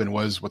what happened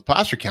was with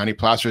Placer County.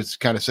 Placer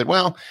kind of said,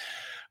 well,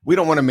 we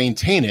don't want to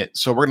maintain it.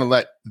 So we're going to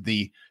let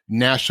the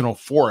national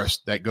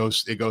forest that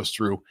goes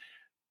through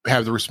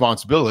have the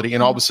responsibility.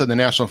 And all of a sudden the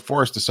national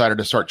forest decided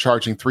to start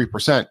charging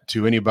 3%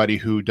 to anybody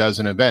who does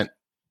an event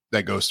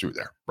that goes through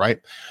there. Right.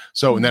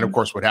 So, and then of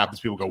course what happens,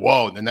 people go,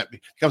 whoa, and then that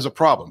becomes a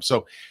problem.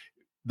 So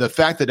the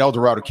fact that El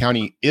Dorado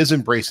County is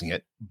embracing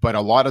it, but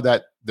a lot of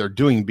that they're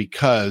doing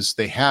because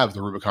they have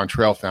the Rubicon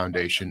Trail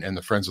Foundation and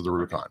the Friends of the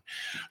Rubicon.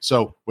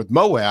 So with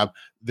MOAB,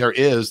 there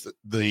is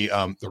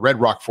the Red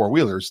Rock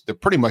Four-Wheelers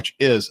that pretty much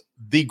is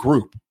the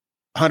group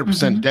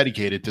 100%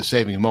 dedicated to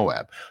saving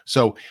MOAB.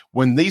 So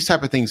when these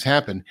type of things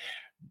happen,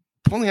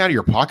 pulling out of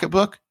your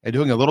pocketbook and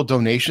doing a little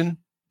donation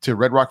to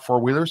Red Rock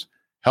Four-Wheelers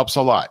helps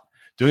a lot.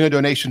 Doing a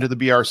donation to the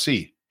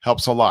BRC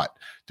helps a lot.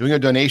 Doing a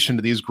donation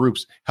to these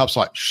groups helps a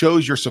lot.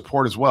 Shows your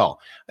support as well.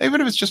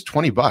 Even if it's just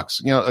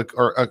 $20,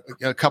 or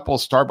a couple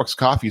of Starbucks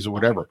coffees or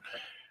whatever.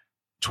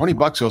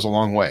 $20 goes a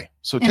long way.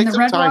 So take the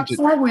Red time Rock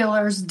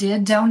Four-Wheelers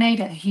did donate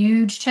a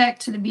huge check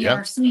to the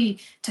BRC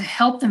to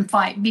help them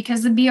fight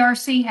because the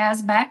BRC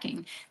has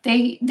backing.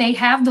 They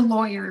have the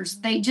lawyers.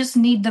 They just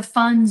need the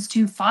funds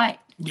to fight.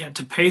 Yeah,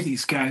 to pay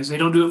these guys. They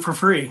don't do it for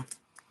free.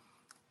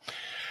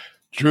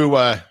 Drew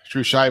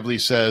Shively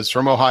says,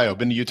 from Ohio,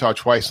 been to Utah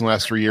twice in the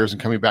last 3 years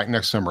and coming back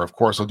next summer. Of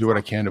course, I'll do what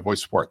I can to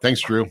voice support.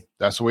 Thanks, Drew.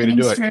 That's the way to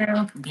do it.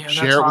 Yeah,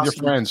 share it with your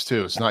friends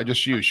too. It's not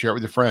just you. Share it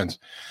with your friends.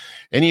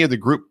 Any of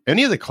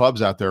the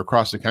clubs out there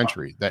across the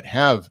country that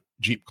have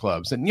Jeep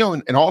clubs, and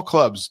and all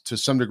clubs to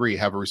some degree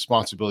have a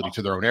responsibility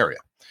to their own area.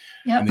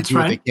 Yep, and they do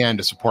what they can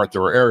to support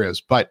their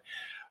areas. But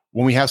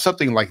when we have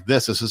something like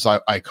this is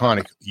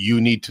iconic, you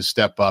need to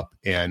step up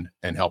and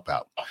help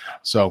out.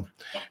 So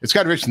it's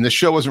kind of interesting. This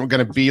show wasn't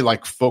going to be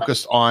like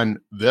focused on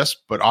this,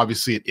 but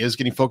obviously it is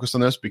getting focused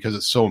on this because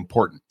it's so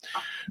important.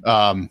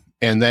 And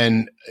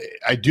then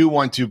I do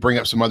want to bring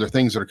up some other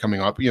things that are coming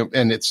up,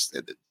 and it's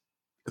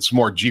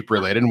more Jeep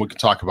related and we can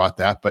talk about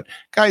that, but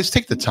guys,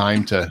 take the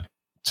time to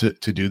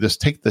do this.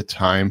 Take the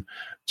time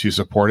to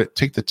support it.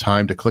 Take the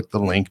time to click the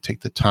link, take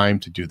the time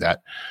to do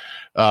that.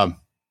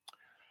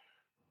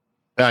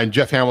 And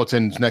Jeff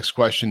Hamilton's next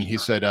question, he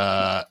said,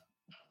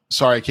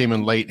 sorry, I came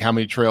in late. How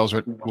many trails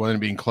are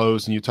being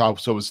closed in Utah?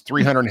 So it was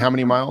 300 and how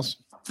many miles?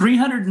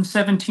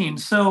 317.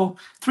 So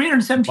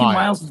 317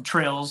 miles of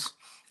trails.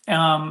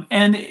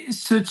 And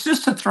so it's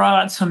just to throw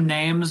out some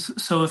names.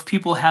 So if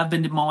people have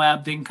been to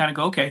MOAB, they can kind of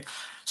go, okay.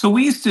 So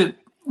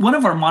one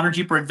of our Modern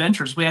Jeeper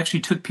adventures, we actually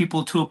took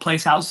people to a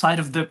place outside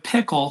of the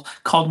Pickle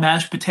called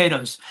Mashed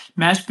Potatoes.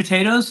 Mashed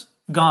Potatoes,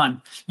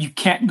 gone. You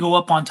can't go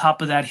up on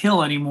top of that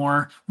hill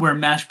anymore where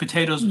Mashed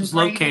Potatoes was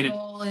located.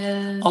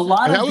 A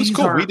lot of that was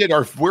cool. We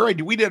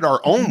did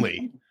our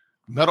only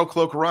Metal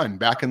Cloak run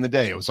back in the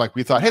day. It was like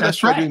we thought, hey, let's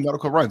try doing Metal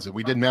Cloak runs, and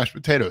we did Mashed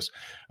Potatoes.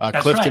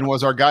 Clifton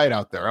was our guide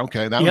out there.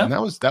 Okay,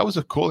 that was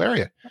a cool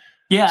area.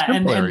 Yeah,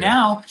 and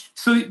now,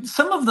 so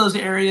some of those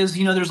areas,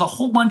 there's a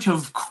whole bunch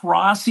of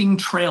crossing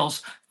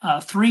trails,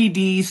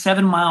 3D,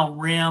 7-mile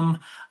rim.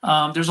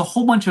 There's a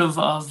whole bunch of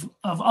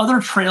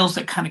other trails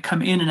that kind of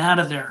come in and out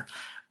of there.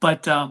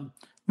 But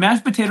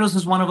Mashed Potatoes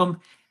is one of them.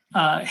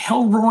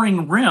 Hell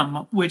Roaring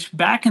Rim, which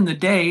back in the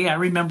day, I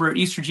remember at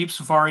Easter Jeep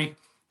Safari,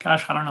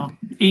 gosh, I don't know,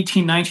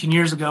 18, 19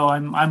 years ago,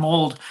 I'm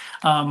old.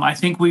 I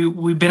think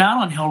we've been out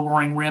on Hell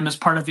Roaring Rim as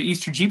part of the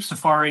Easter Jeep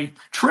Safari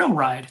trail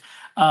ride.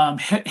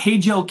 Hey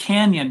Joe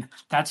Canyon,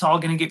 that's all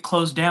going to get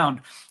closed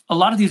down. A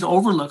lot of these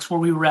overlooks where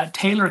we were at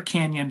Taylor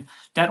Canyon,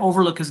 that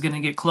overlook is going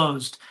to get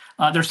closed.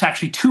 There's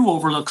actually 2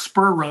 overlook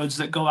spur roads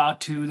that go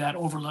out to that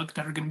overlook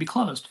that are going to be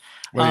closed.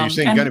 Well, you're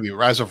saying going to be,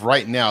 as of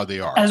right now,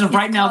 they are. As of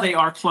right now, they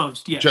are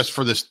closed. Yes. Just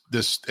for this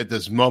at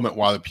this moment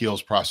while the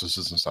appeals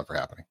processes and stuff are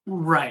happening.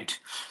 Right.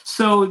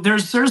 So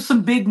there's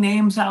some big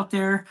names out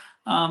there.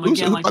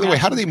 Again, by the way,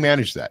 how do they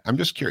manage that? I'm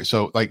just curious.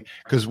 So,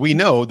 because we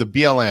know the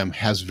BLM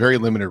has very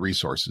limited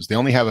resources. They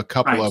only have a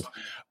couple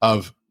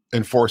of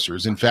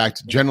enforcers. In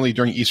fact, generally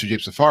during Easter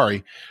Jape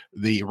Safari,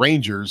 the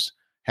rangers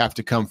have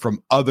to come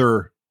from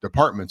other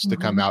departments to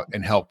come out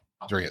and help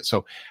during it.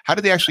 So, how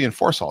do they actually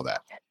enforce all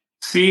that?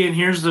 See, and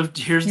here's the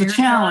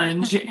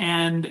challenge.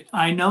 And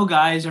I know,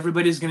 guys,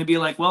 everybody's going to be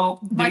like, well,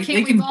 why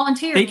can't we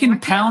volunteer? They can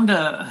pound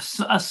a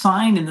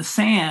sign in the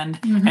sand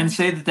and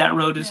say that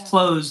road is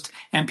closed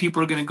and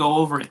people are going to go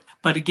over it.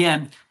 But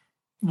again,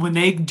 when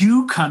they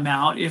do come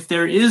out, if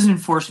there is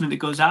enforcement that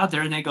goes out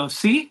there and they go,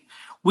 see,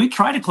 we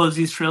try to close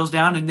these trails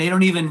down and they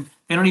don't even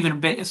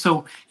obey.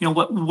 So,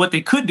 what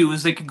they could do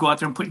is they could go out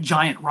there and put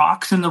giant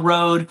rocks in the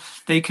road.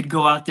 They could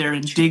go out there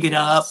and dig it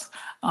up.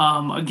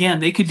 Again,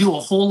 they could do a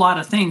whole lot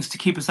of things to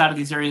keep us out of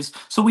these areas.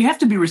 So we have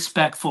to be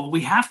respectful.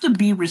 We have to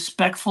be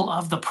respectful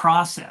of the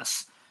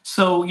process.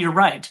 So you're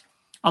right.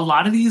 A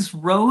lot of these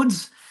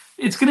roads,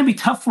 it's going to be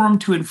tough for them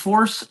to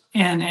enforce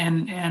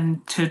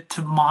and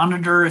to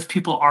monitor if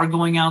people are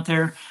going out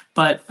there.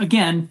 But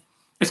again,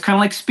 it's kind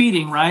of like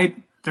speeding, right?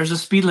 There's a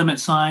speed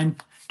limit sign.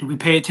 Do we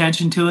pay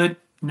attention to it?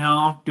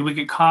 No. Do we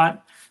get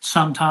caught?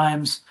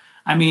 Sometimes.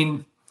 I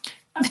mean,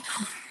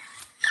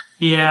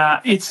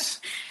 yeah,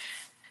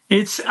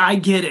 I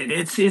get it.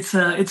 It's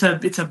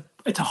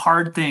a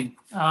hard thing.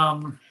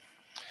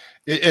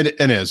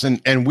 It is.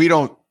 And we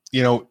don't,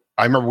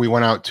 I remember we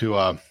went out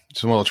to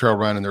some little trail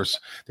run and there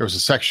was a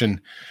section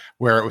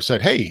where it was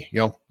said, hey,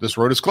 this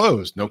road is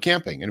closed, no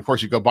camping. And of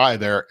course you go by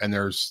there and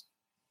there's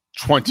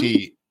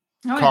 20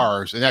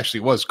 cars, and actually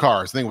it was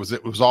cars. I think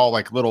it was all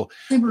like little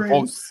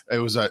Subarus. It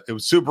was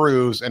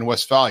Subarus and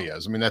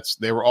Westphalias. I mean,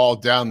 they were all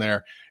down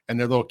there in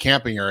their little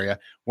camping area,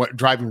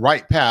 driving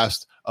right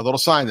past a little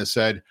sign that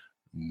said,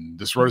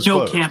 this road is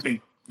closed. No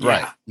camping.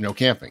 Right. No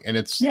camping. And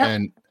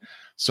and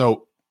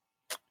so,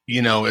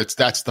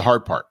 that's the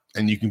hard part.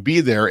 And you can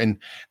be there and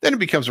then it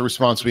becomes a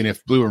responsibility. And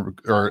if Blue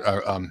or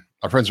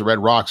our friends at Red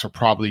Rocks are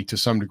probably to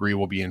some degree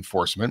will be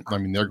enforcement. I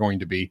mean, they're going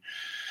to be,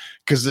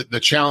 because the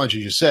challenge,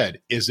 as you said,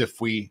 is if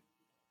we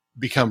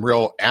become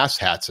real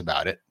asshats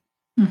about it,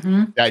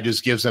 that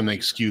just gives them an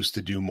excuse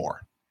to do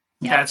more.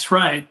 Yeah. That's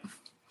right.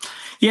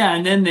 Yeah.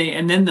 And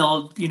then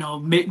they'll,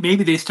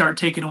 maybe they start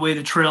taking away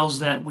the trails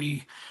that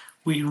we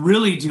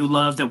really do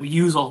love, that we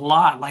use a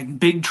lot, like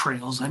big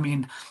trails. I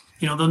mean,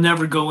 they'll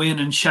never go in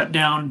and shut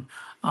down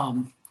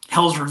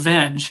Hell's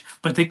Revenge,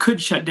 but they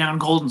could shut down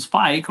Golden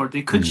Spike, or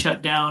they could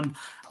shut down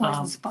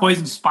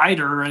Poison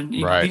Spider. And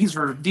these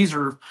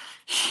are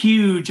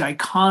huge,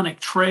 iconic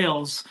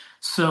trails.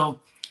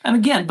 So, and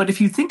again, but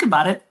if you think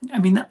about it, I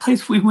mean, that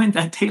place we went,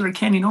 that Taylor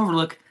Canyon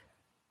Overlook,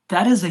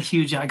 that is a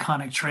huge,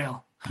 iconic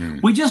trail.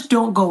 We just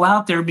don't go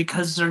out there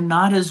because they're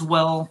not as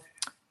well...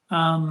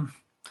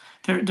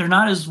 They're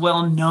not as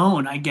well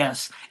known, I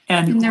guess.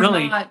 And they're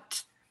really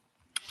not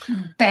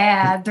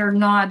bad. They're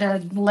not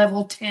a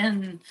level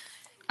 10.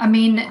 I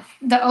mean,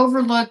 the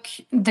overlook,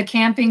 the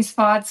camping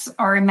spots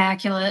are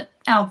immaculate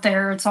out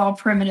there. It's all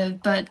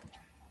primitive, but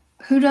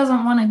who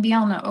doesn't want to be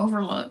on the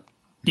overlook?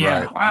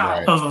 Yeah. Right, wow.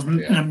 Right. Of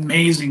an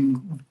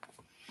amazing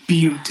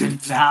butte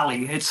and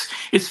valley.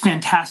 It's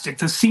fantastic.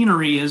 The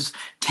scenery is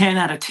 10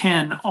 out of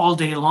 10 all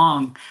day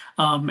long.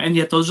 And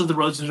yet those are the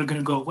roads that are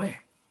going to go away.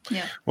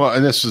 Yeah. Well,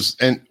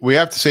 and we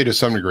have to say to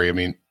some degree, I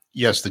mean,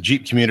 yes, the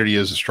Jeep community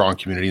is a strong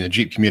community, and the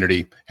Jeep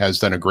community has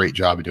done a great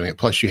job of doing it.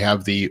 Plus, you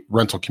have the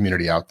rental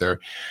community out there,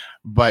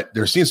 but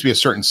there seems to be a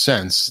certain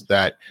sense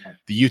that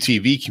the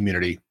UTV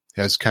community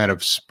has kind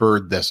of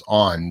spurred this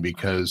on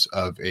because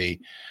of and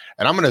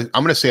I'm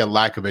gonna say a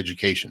lack of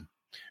education.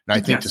 And I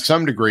think to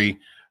some degree,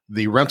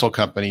 the rental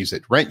companies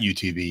that rent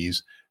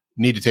UTVs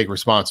need to take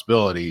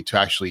responsibility to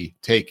actually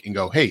take and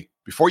go, hey,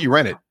 before you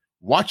rent it,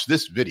 watch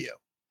this video.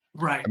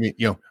 Right. I mean,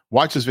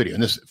 watch this video,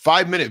 and this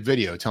 5-minute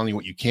video telling you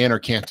what you can or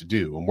can't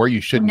do and where you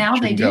should now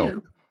shouldn't they go.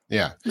 do.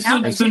 Yeah.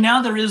 So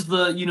now there is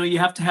the, you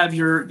have to have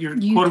your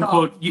quote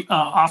unquote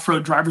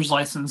off-road driver's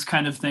license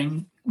kind of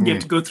thing. You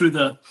have to go through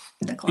the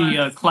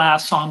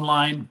class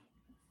online.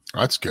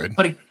 That's good.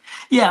 But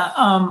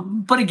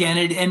but again,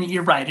 and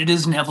you're right, it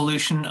is an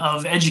evolution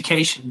of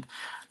education.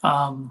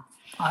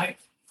 I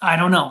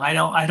don't know.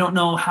 I don't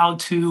know how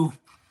to.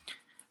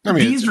 I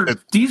mean,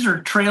 these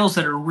are trails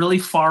that are really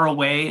far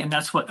away, and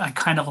that's what I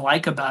kind of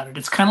like about it.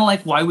 It's kind of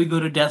like why we go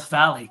to Death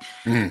Valley.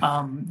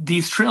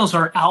 These trails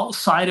are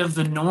outside of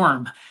the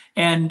norm,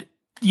 and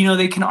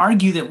they can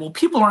argue that, well,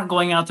 people aren't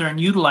going out there and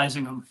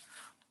utilizing them.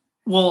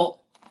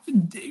 Well,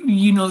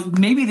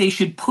 maybe they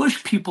should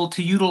push people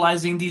to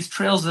utilizing these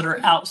trails that are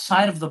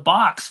outside of the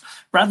box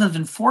rather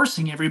than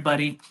forcing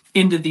everybody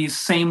into these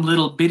same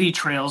little bitty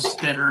trails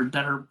that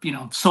are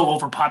so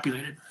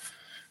overpopulated.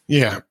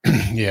 Yeah.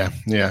 Yeah.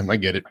 I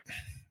get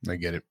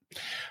it.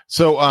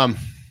 So,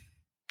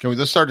 can we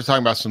let's start to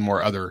talk about some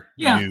more other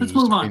news? Let's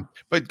move on.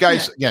 But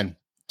guys, again,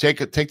 take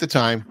the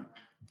time,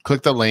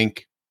 click the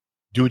link,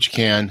 do what you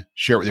can,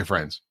 share it with your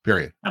friends,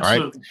 period.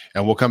 Absolutely. All right.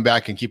 And we'll come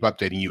back and keep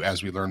updating you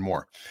as we learn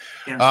more.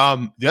 Yes.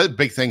 The other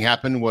big thing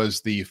happened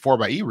was the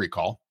 4xe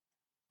recall.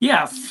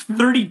 Yeah,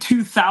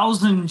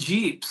 32,000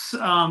 Jeeps.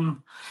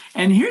 And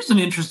here's an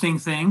interesting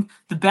thing.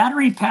 The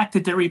battery pack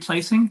that they're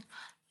replacing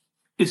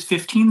is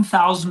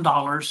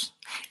 $15,000,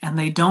 and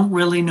they don't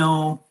really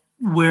know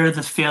where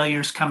the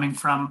failure's coming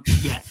from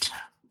yet.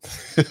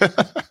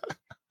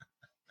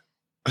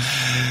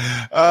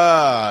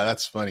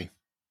 That's funny.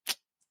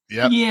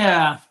 Yep.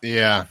 Yeah.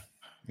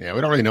 We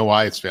don't really know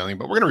why it's failing,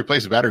 but we're going to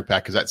replace the battery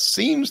pack because that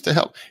seems to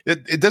help.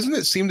 It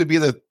doesn't seem to be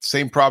the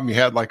same problem you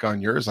had like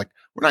on yours. Like,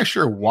 we're not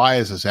sure why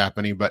is this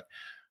happening, but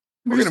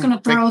we're just going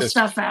to throw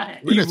stuff at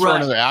it. We're going to throw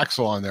another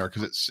axle on there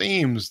because it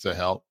seems to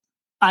help.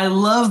 I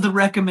love the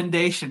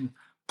recommendation.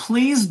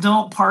 Please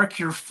don't park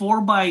your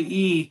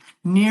 4xe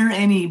near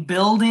any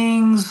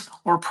buildings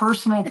or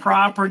personal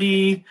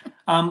property.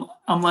 I'm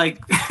like,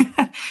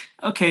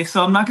 okay,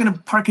 so I'm not going to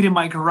park it in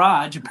my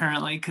garage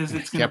apparently because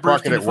it's going to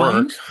burst into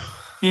flames.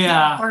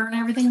 Yeah, burn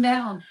everything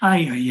down.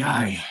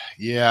 Ay.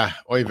 Yeah,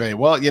 oy vey.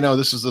 Well,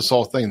 this is this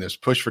whole thing. This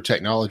push for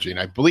technology, and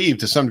I believe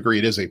to some degree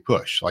it is a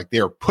push. Like, they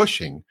are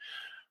pushing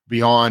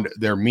beyond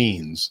their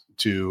means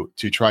to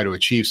try to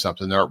achieve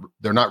something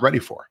they're not ready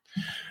for.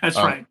 That's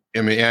right.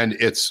 I mean, and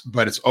it's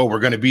we're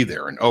going to be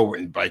there,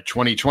 and by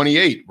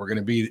 2028 we're going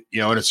to be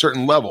at a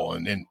certain level,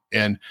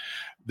 and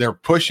they're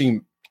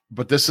pushing,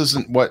 but this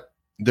isn't what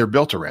they're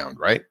built around,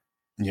 right?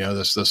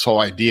 This whole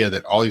idea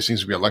that all these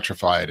things will be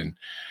electrified, and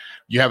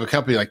you have a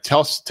company like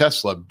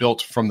Tesla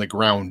built from the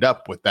ground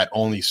up with that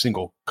only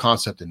single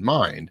concept in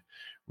mind,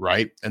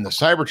 right? And the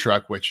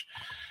Cybertruck, which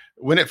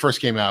when it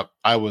first came out,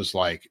 I was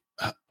like,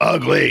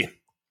 ugly,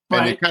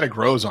 and it kind of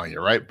grows on you,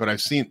 right? But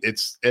I've seen it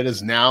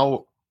is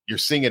now. You're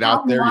seeing it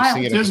out there. You're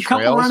seeing it. There's a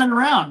couple running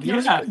around.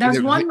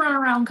 There's one running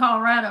around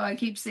Colorado. I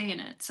keep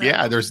seeing it. So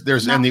yeah,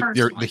 there's and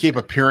they keep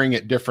appearing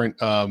at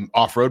different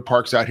off-road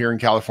parks out here in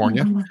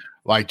California. Mm-hmm.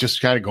 Like, just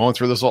kind of going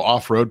through this little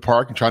off-road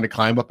park and trying to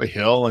climb up a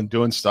hill and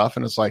doing stuff,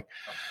 and it's like,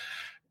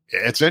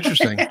 it's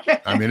interesting.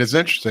 I mean, it's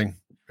interesting,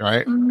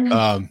 right?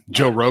 Mm-hmm.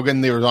 Joe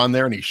Rogan, they was on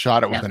there and he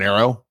shot it with an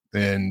arrow.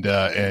 And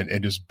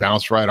just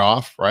bounced right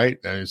off, right?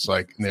 And it's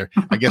like,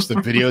 I guess the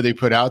video they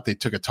put out, they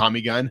took a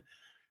Tommy gun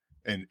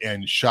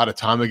and shot a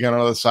Tommy gun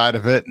on the side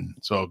of it, and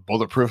so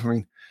bulletproof. I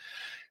mean,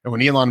 and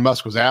when Elon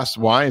Musk was asked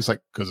why, he's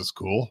like, because it's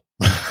cool.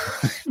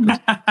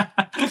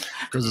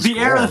 The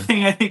arrow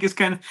thing, I think, is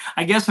kind of,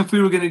 I guess if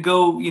we were going to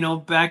go,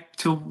 back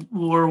to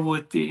war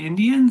with the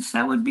Indians,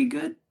 that would be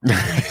good.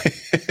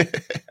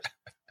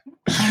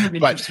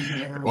 But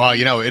well,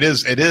 it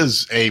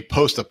is a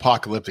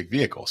post-apocalyptic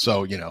vehicle,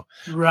 so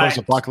right.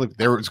 Post-apocalyptic,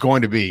 there is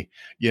going to be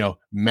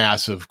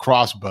massive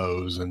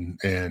crossbows and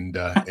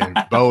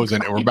bows,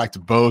 and we're back to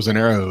bows and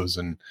arrows,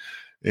 and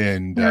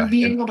they'll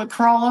be able to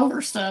crawl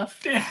over stuff.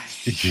 Yeah,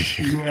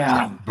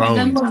 it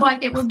doesn't look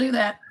like it will do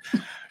that.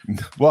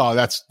 Well,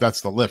 that's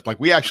the lift. Like,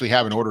 we actually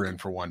have an order in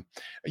for one.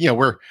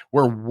 We're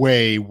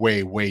way,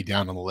 way, way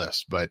down on the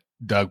list, but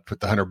Doug put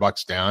the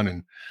 $100 down,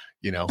 and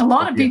a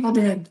lot of people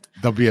did.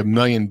 There'll be a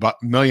million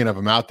of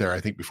them out there, I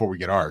think, before we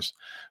get ours.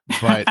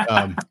 But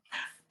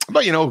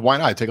but why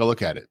not take a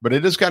look at it? But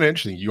it is kind of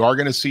interesting. You are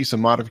going to see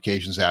some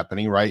modifications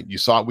happening, right?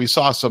 We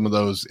saw some of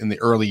those in the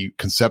early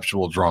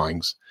conceptual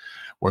drawings,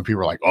 where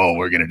people are like, "Oh,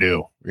 we're going to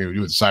do the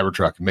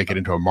Cybertruck and make it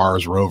into a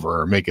Mars rover,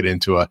 or make it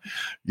into a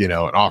an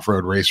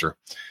off-road racer."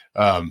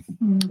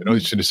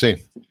 Interesting to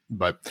see,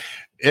 but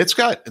it's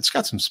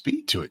got some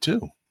speed to it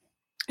too.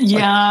 It's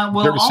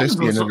well,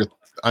 60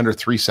 under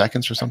 3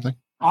 seconds or something.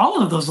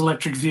 All of those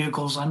electric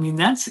vehicles, I mean,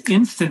 that's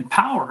instant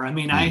power. I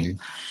mean, mm-hmm.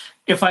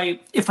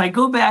 if I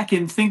go back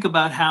and think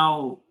about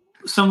how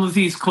some of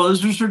these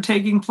closures are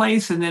taking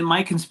place, and then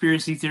my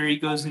conspiracy theory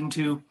goes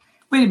into,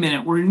 wait a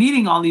minute, we're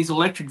needing all these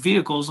electric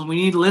vehicles and we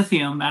need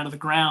lithium out of the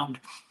ground.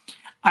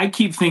 I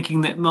keep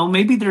thinking that, well,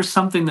 maybe there's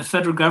something the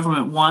federal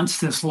government wants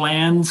this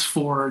lands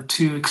for,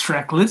 to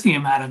extract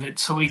lithium out of it,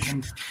 so we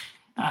can,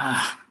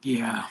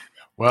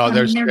 Well,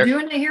 they're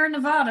doing it here in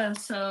Nevada,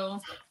 so.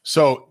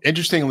 So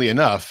interestingly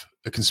enough,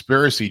 a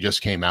conspiracy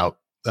just came out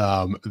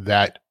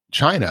that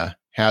China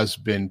has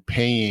been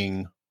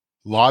paying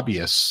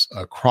lobbyists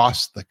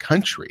across the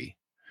country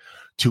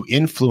to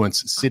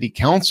influence city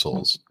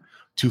councils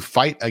to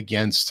fight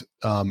against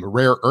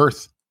rare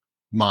earth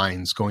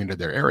mines going to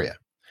their area,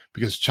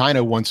 because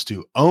China wants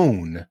to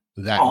own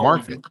that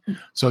market.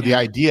 So the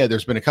idea,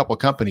 there's been a couple of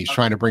companies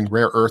trying to bring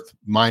rare earth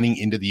mining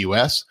into the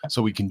US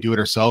so we can do it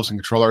ourselves and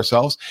control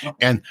ourselves.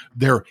 And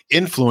they're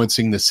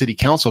influencing the city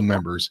council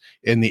members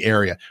in the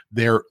area.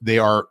 They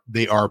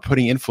are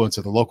putting influence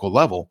at the local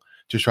level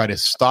to try to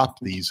stop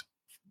these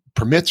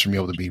permits from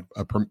being able to be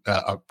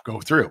go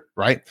through.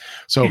 Right.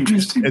 So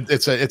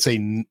it's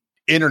a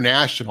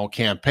international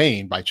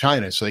campaign by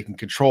China so they can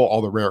control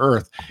all the rare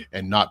earth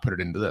and not put it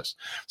into this.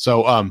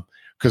 So,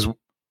 because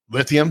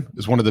lithium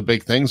is one of the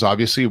big things.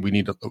 Obviously, we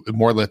need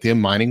more lithium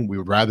mining. We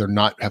would rather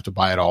not have to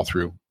buy it all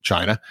through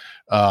China.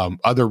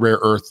 Other rare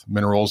earth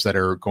minerals that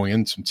are going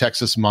in, some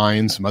Texas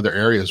mines, some other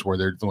areas where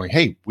they're going,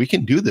 hey, we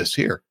can do this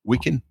here.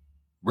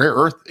 Rare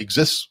earth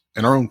exists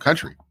in our own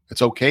country.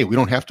 It's okay. We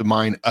don't have to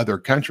mine other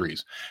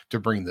countries to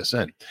bring this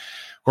in.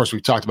 Of course,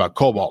 we've talked about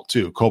cobalt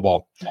too.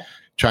 Cobalt,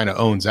 China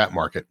owns that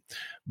market,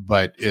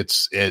 but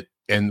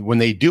and when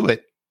they do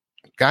it,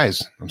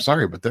 guys, I'm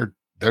sorry, but they're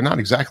not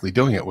exactly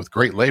doing it with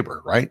great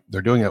labor, right?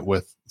 They're doing it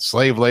with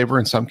slave labor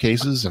in some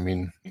cases. I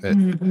mean,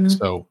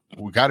 so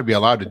we got to be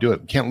allowed to do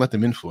it. We can't let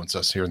them influence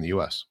us here in the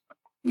U.S.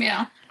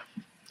 Yeah.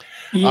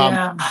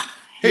 Yeah.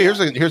 Hey,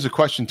 here's a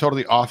question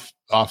totally off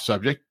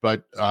subject,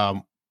 but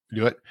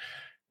do it.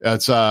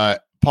 It's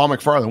Paul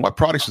McFarland. What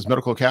products does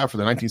Medical have for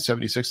the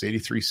 1976 to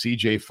 83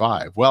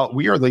 CJ5? Well,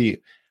 we are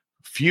the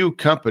few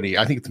company,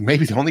 I think it's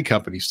maybe the only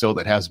company still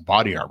that has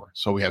body armor.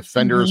 So we have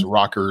fenders,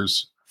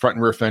 rockers, front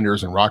and rear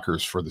fenders and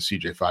rockers for the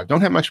CJ5.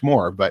 Don't have much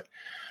more, but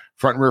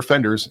front and rear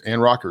fenders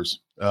and rockers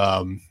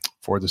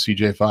for the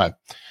CJ5.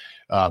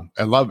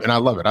 I love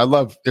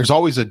it. There's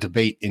always a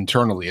debate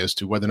internally as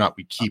to whether or not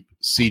we keep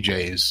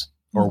CJs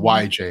or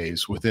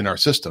YJs within our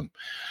system.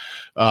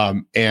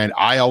 And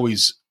I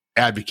always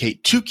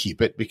advocate to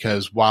keep it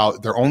because while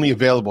they're only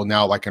available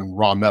now, like in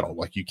raw metal,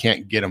 like you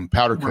can't get them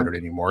powder coated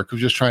anymore because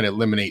we're just trying to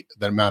eliminate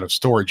the amount of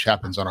storage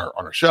happens on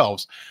our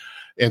shelves.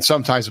 And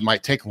sometimes it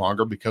might take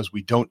longer because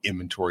we don't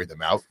inventory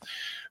them out.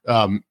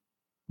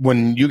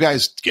 When you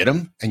guys get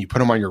them and you put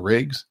them on your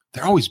rigs,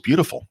 they're always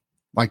beautiful.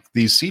 Like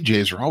these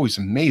CJs are always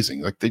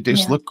amazing. Like they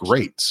just look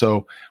great.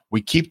 So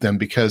we keep them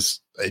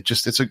because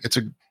it's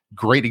a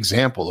great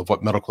example of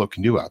what Metal Cloak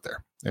can do out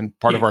there and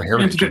part of our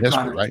heritage and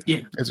history, right?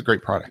 Yeah. It's a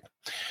great product.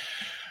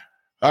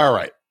 All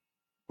right.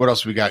 What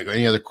else we got?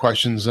 Any other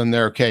questions in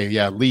there? Okay.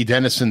 Yeah. Lee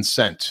Dennison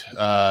sent,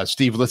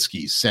 Steve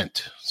Litsky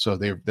sent. So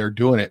they're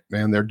doing it,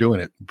 man. They're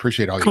doing it.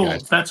 Appreciate all you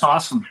guys. That's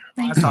awesome.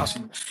 That's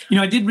awesome.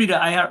 I did read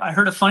I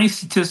heard a funny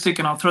statistic,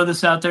 and I'll throw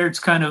this out there. It's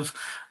kind of,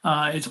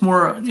 it's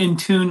more in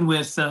tune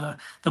with the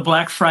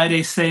Black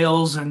Friday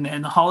sales and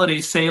the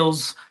holiday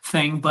sales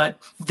thing. But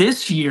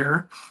this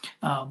year,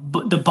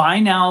 the buy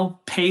now,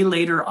 pay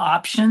later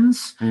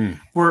options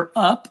were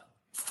up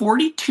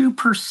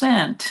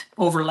 42%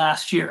 over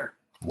last year.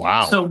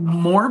 Wow. So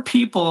more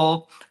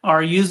people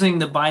are using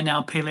the buy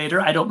now, pay later.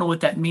 I don't know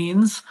what that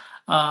means.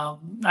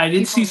 I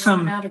did see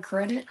some out of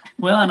credit.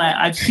 Well, and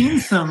I've seen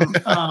some,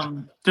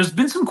 there's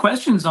been some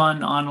questions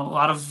on a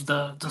lot of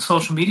the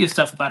social media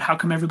stuff about how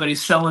come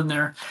everybody's selling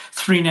their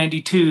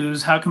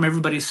 392s, how come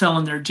everybody's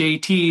selling their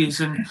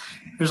JTs. And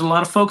there's a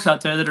lot of folks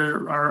out there that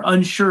are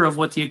unsure of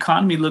what the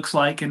economy looks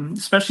like. And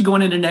especially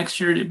going into next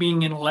year, it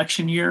being an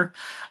election year,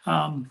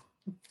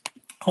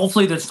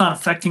 hopefully that's not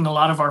affecting a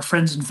lot of our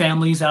friends and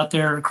families out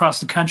there across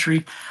the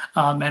country.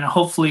 And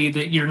hopefully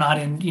that you're not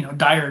in,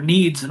 dire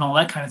needs and all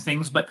that kind of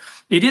things. But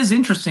it is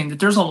interesting that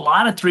there's a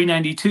lot of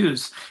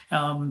 392s.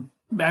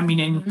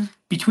 In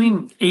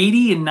between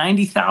 80 and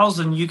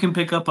 90,000, you can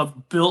pick up a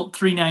built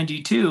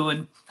 392.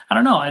 And I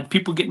don't know, I had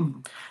people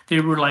they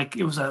were like,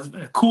 it was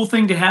a cool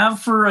thing to have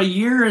for a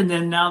year. And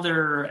then now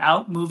they're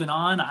out moving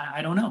on.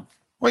 I don't know.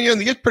 Well,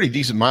 they get pretty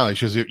decent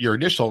mileage because your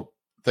initial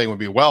thing would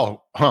be,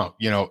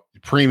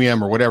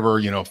 premium or whatever,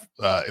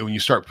 when you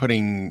start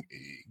putting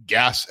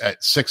gas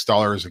at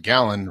 $6 a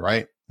gallon,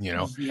 right?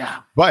 Yeah.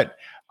 But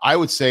I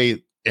would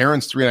say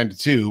Aaron's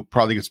 392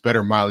 probably gets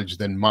better mileage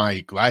than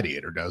my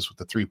Gladiator does with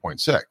the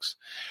 3.6.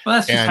 Well,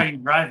 that's just how you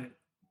drive it.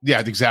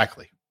 Yeah,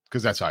 exactly.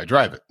 Because that's how I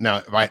drive it.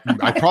 Now, I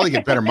probably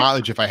get better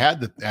mileage if I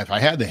had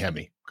the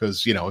Hemi,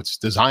 because it's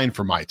designed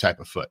for my type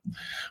of foot.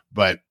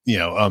 But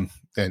and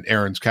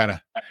Aaron's kind of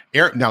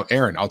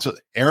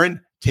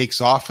Aaron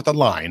takes off at the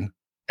line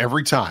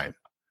every time.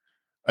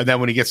 And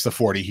then when he gets to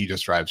 40, he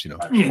just drives,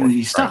 40,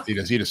 he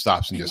just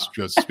stops and just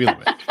goes speed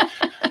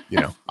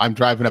limit. I'm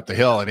driving up the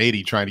hill at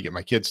 80 trying to get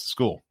my kids to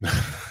school.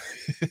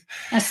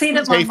 I see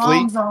that my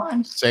mom's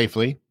on.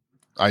 Safely.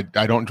 I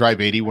don't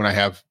drive 80 when I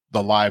have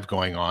the live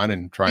going on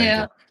and trying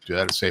to do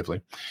that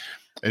safely.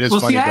 It is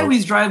funny. I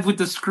always drive with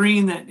the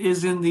screen that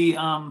is in the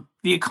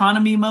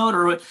economy mode,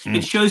 or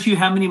it shows you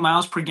how many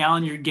miles per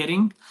gallon you're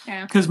getting.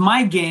 Because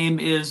my game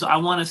is I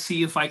want to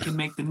see if I can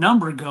make the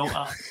number go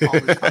up all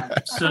the time.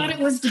 So, I thought it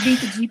was to beat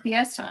the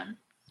GPS time.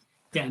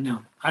 Yeah,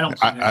 no, I don't.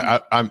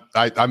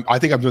 I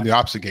think I'm doing the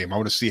opposite game. I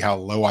want to see how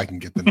low I can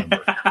get the number,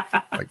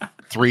 like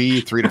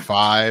 3 to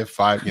 5.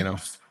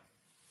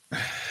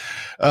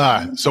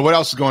 So what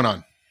else is going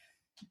on?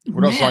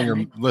 What else is on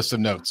your list of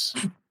notes?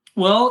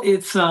 Well,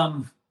 it's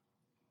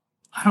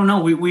I don't know.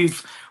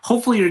 We've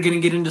hopefully you're going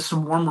to get into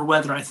some warmer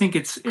weather. I think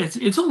it's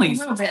only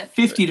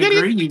 50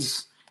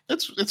 degrees.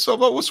 It's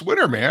almost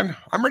winter, man.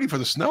 I'm ready for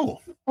the snow.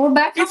 Well,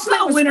 it's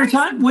not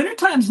wintertime.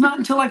 Wintertime's not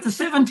until like the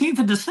 17th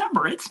of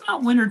December. It's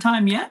not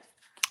wintertime yet.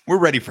 We're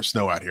ready for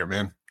snow out here,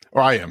 man.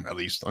 Or I am, at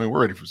least. I mean,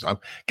 we're ready for snow.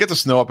 Get the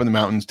snow up in the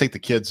mountains, take the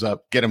kids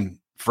up, get them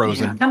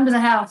frozen. Yeah. Come to the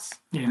house.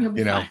 Yeah.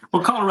 You know,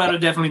 well, Colorado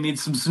definitely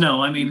needs some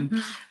snow. I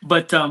mean,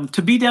 but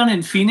to be down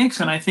in Phoenix,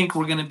 and I think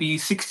we're going to be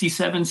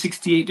 67,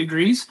 68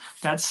 degrees.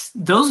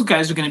 Those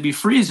guys are going to be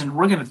freezing.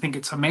 We're going to think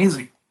it's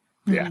amazing.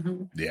 Yeah.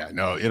 Yeah.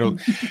 No,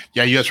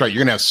 that's right. You're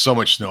going to have so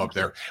much snow up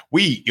there.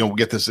 We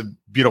get this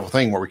beautiful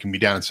thing where we can be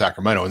down in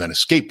Sacramento and then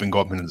escape and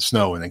go up into the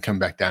snow and then come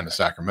back down to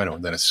Sacramento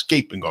and then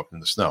escape and go up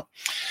into the snow.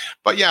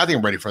 But yeah, I think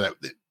I'm ready for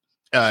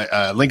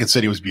that. Lincoln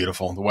City was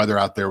beautiful. The weather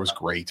out there was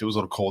great. It was a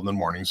little cold in the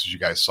mornings, as you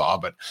guys saw,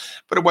 but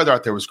the weather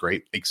out there was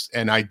great.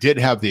 And I did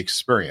have the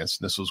experience,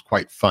 and this was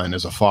quite fun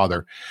as a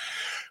father,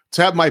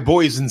 to have my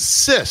boys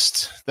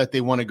insist that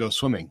they want to go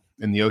swimming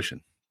in the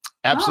ocean.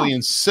 Absolutely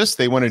insist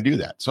they want to do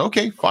that. So,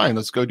 okay, fine,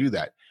 let's go do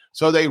that.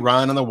 So they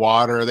run in the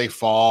water, they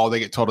fall,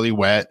 they get totally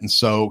wet and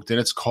soaked, and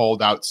it's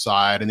cold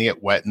outside, and they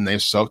get wet and they're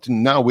soaked.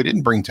 And no, we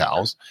didn't bring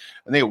towels,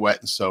 and they get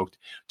wet and soaked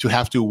to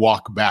have to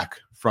walk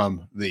back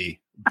from the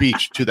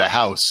beach to the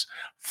house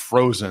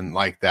frozen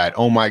like that.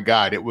 Oh my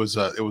God, it was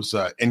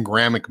a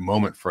engramic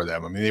moment for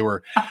them. I mean, they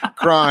were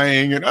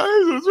crying and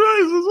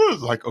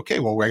like, okay,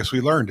 well, I guess we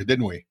learned,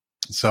 didn't we?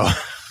 So,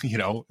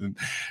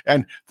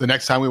 and the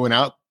next time we went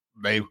out,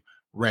 they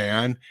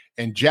ran,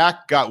 and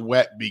Jack got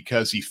wet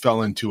because he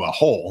fell into a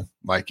hole.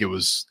 Like it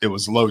was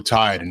low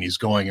tide, and he's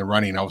going and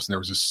running. All of a sudden, there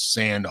was this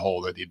sand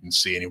hole that he didn't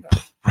see, and he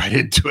went right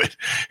into it.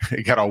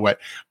 He got all wet.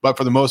 But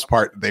for the most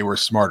part, they were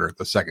smarter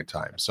the second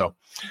time. So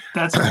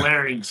that's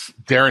hilarious.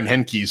 Darren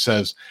Henke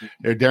says,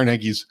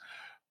 this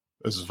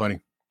is funny.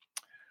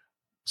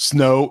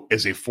 Snow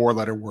is a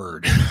 4-letter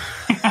word.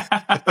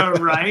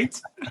 Right.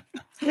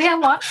 We had a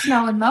lot of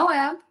snow in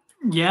Moab.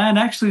 Yeah, and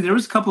actually there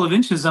was a couple of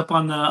inches up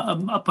on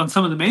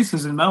some of the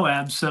mesas in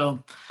Moab,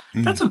 so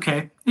that's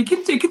okay. It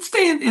can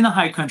stay in the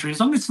high country.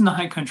 As long as it's in the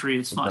high country,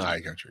 it's fine. The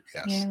high country,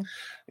 yes.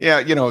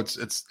 Yeah,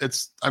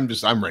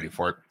 I'm ready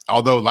for it.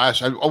 Although I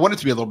want it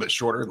to be a little bit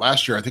shorter.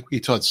 Last year, I think we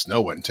still had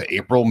snow went into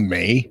April,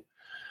 May.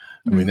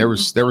 I mean, there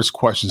was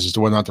questions as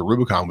to whether or not the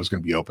Rubicon was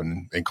going to be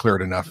open and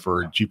cleared enough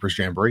for Jeepers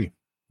Jamboree.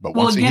 But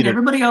once again,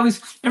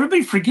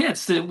 everybody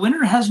forgets that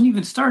winter hasn't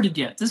even started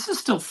yet. This is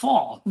still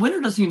fall.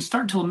 Winter doesn't even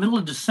start until the middle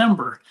of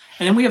December,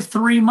 and then we have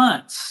 3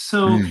 months.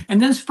 So,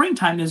 and then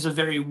springtime is a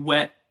very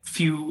wet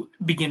few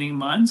beginning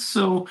months.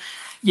 So,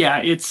 yeah,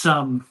 it's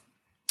I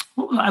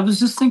was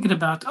just thinking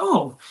about.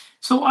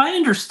 So I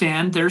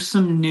understand there's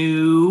some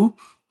new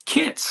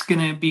kits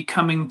going to be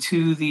coming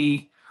to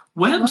the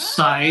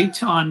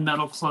website on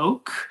Metal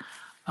Cloak,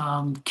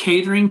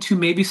 catering to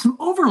maybe some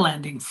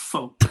overlanding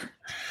folk.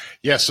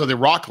 Yeah, so the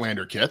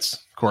Rocklander kits,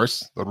 of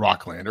course, the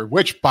Rocklander,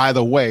 which, by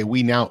the way,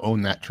 we now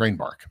own that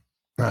trademark.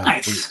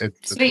 Nice.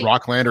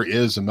 Rocklander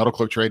is a Metal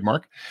Cloak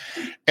trademark.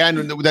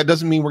 And that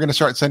doesn't mean we're going to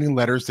start sending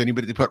letters to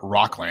anybody to put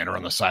Rocklander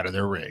on the side of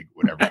their rig,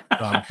 whatever.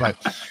 But,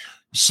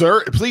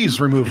 sir,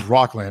 please remove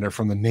Rocklander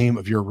from the name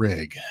of your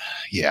rig.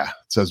 Yeah,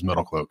 it says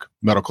Metal Cloak.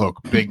 Metal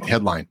Cloak, big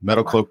headline.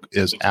 Metal Cloak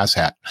is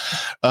asshat.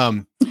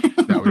 No,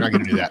 we're not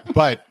going to do that.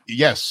 But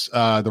yes,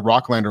 the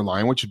Rocklander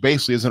line, which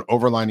basically is an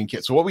overlining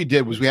kit. So what we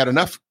did was we had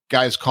enough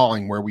guys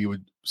calling where we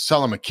would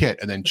sell them a kit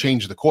and then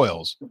change the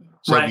coils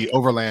so it'd be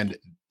overland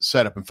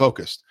setup and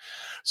focused.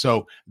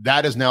 So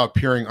that is now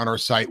appearing on our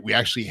site. We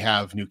actually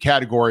have new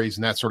categories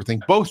and that sort of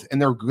thing, both,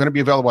 and they're going to be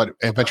available at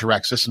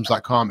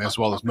adventureracksystems.com as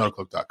well as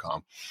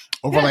metalcloak.com.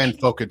 Overland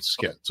focused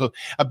kit. So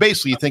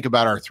basically you think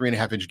about our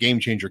 3.5-inch Game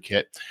Changer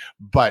kit,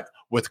 but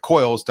with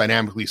coils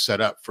dynamically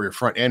set up for your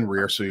front and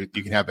rear so you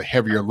can have a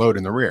heavier load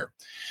in the rear.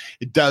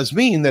 It does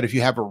mean that if you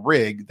have a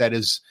rig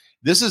this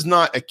is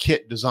not a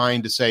kit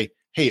designed to say,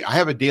 hey, I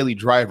have a daily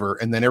driver,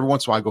 and then every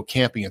once in a while I go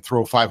camping and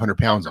throw 500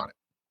 pounds on it.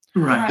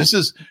 Right.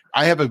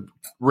 I have a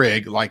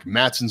rig like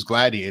Matson's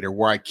Gladiator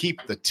where I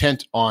keep the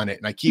tent on it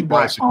and I keep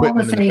all this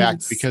equipment in the back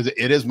because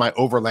it is my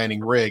overlanding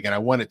rig and I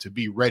want it to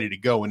be ready to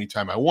go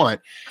anytime I want.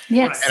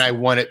 Yes. And I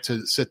want it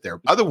to sit there.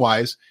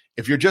 Otherwise,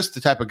 if you're just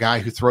the type of guy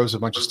who throws a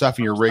bunch of stuff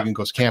in your rig and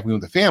goes camping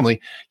with the family,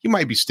 you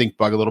might be stink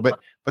bug a little bit,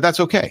 but that's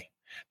okay.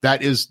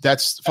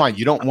 That's fine.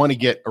 You don't want to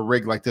get a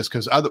rig like this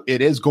because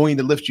it is going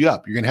to lift you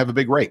up. You're going to have a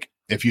big rake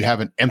if you have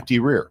an empty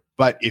rear.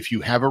 But if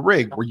you have a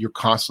rig where you're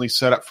constantly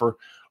set up for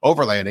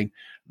overlanding,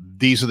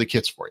 these are the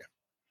kits for you.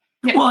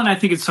 Yeah. Well, and I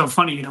think it's so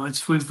funny,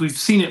 we've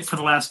seen it for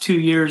the last 2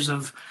 years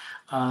of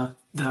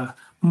the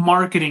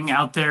marketing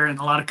out there, and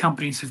a lot of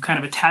companies have kind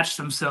of attached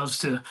themselves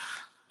to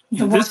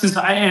this is,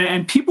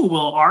 and people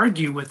will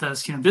argue with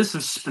us, this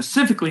is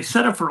specifically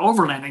set up for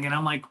overlanding, and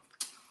I'm like,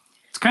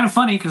 it's kind of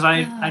funny because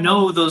I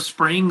know those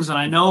springs and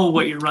I know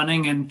what you're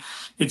running, and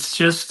it's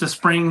just a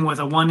spring with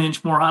a 1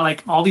 inch more high.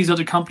 Like all these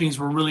other companies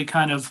were really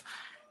kind of,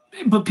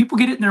 but people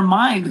get it in their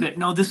mind that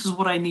no, this is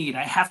what I need.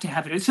 I have to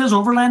have it. It says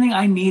overlanding.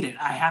 I need it.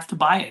 I have to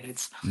buy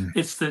it.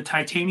 It's the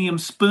titanium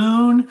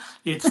spoon.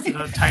 It's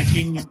the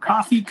titanium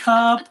coffee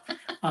cup.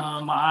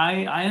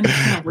 I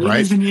understand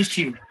weight is an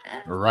issue.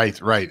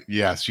 Right.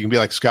 Yes, you can be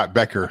like Scott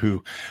Becker,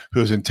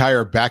 whose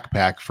entire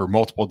backpack for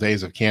multiple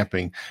days of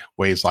camping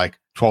weighs like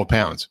 12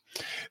 pounds,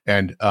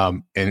 and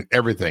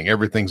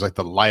everything's like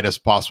the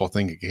lightest possible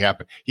thing that can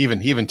happen. He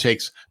even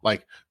takes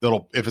like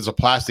little, if it's a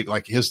plastic,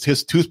 like his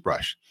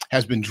toothbrush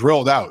has been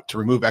drilled out to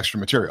remove extra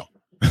material.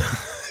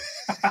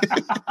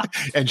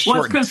 And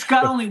well, because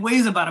Scott only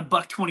weighs about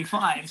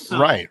 $1.25. So.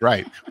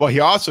 Right. Well, he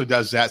also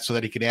does that so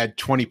that he can add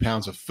 20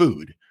 pounds of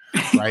food,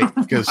 right?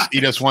 Because he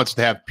just wants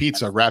to have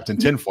pizza wrapped in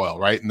tinfoil,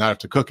 right, and not have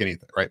to cook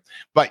anything, right?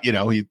 But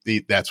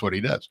he that's what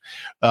he does,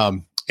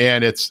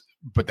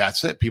 But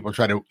that's it. People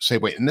try to say,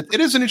 wait, and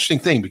it is an interesting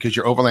thing because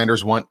your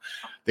overlanders want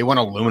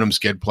aluminum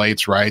skid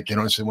plates, right? They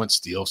don't necessarily want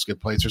steel skid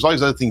plates. There's all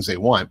these other things they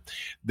want.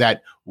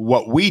 That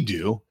what we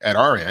do at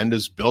our end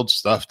is build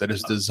stuff that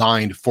is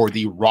designed for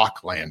the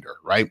rock lander,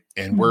 right?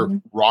 And we're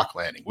rock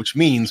landing, which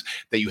means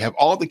that you have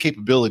all the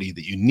capability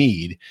that you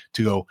need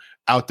to go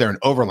out there and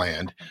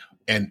overland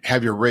and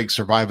have your rig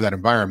survive that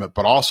environment,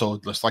 but also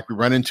just like we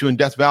run into in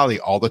Death Valley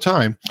all the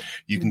time,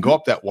 you can go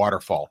up that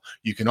waterfall.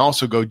 You can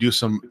also go do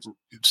some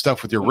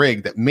stuff with your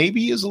rig that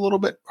maybe is a little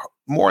bit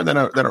more than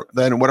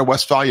what a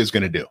Westphalia is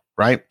going to do,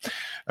 right?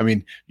 I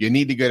mean, you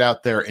need to get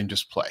out there and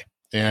just play.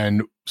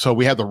 And so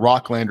we have the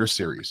Rocklander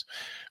series,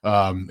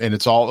 and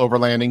it's all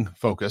overlanding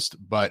focused,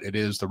 but it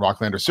is the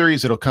Rocklander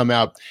series. It'll come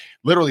out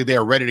literally. They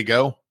are ready to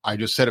go. I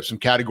just set up some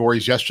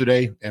categories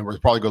yesterday, and we'll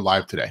probably go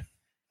live today.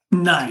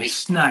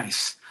 Nice.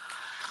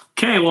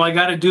 Okay, well, I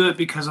got to do it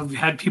because I've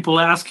had people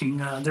asking.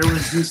 There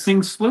was these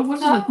things. What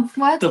was it?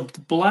 What? The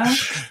black?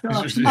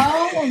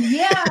 Oh,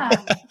 yeah.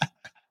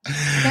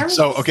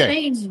 So,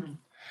 okay.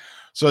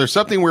 So there's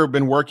something we've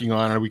been working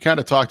on, and we kind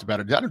of talked about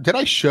it. Did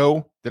I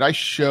show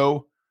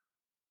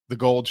the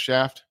gold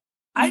shaft?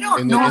 I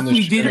don't know if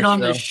we did it on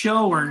the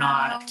show or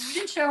not. You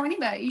didn't show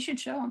anybody. You should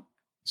show them.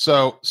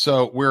 So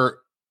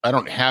I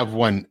don't have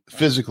one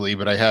physically,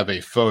 but I have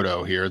a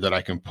photo here that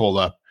I can pull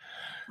up.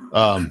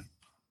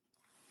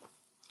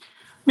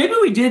 Maybe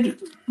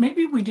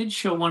we did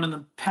show one in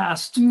the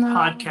past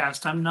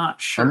podcast. I'm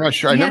not sure.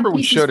 I remember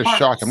we showed a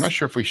shock. I'm not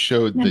sure if we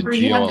showed the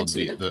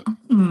GLD.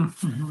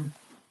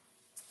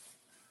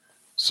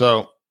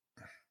 So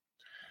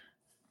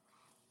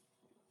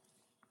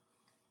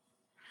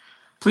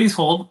please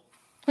hold.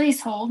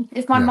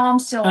 If my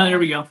mom's still there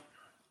we go.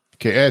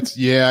 Okay,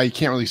 you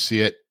can't really see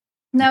it.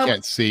 No, you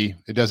can't see.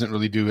 It doesn't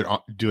really do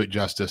it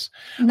justice.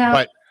 No.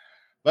 But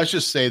let's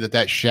just say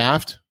that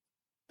shaft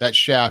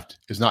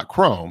is not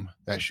chrome.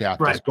 That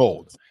shaft is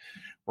gold.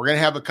 We're going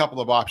to have a couple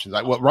of options.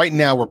 Right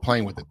now we're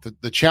playing with it.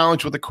 The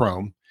challenge with the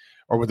chrome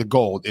or with the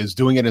gold is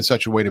doing it in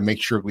such a way to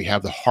make sure we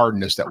have the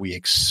hardness that we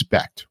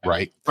expect,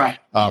 right?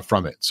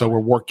 From it. So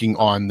we're working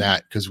on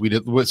that because we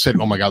said,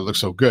 oh my God, it looks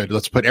so good.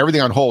 Let's put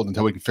everything on hold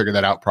until we can figure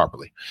that out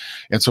properly.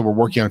 And so we're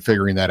working on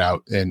figuring that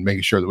out and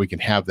making sure that we can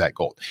have that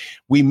gold.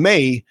 We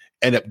may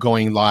end up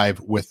going live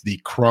with the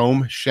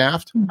chrome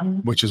shaft,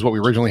 which is what we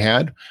originally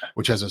had,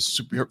 which has a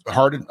super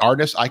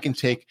hardness. I can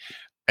take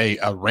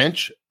a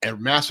wrench, a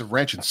massive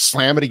wrench, and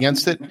slam it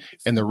against it,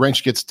 and the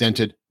wrench gets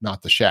dented,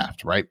 not the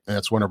shaft, right? And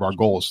that's one of our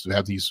goals, to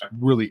have these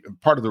really,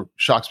 part of the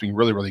shocks being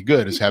really, really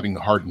good is having the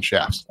hardened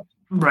shafts.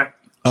 Right.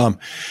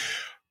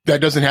 That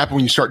doesn't happen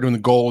when you start doing the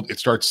gold. It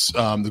starts,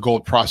 the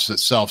gold process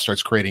itself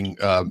starts creating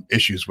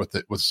issues with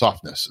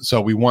softness.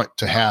 So we want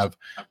to have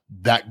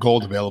that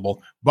gold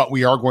available, but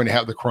we are going to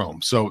have the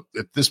chrome. So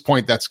at this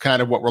point, that's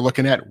kind of what we're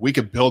looking at. We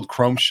could build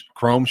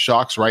chrome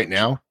shocks right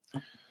now,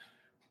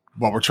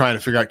 but we're trying to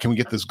figure out, can we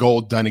get this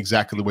gold done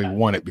exactly the way we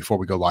want it before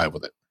we go live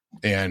with it?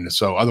 And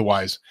so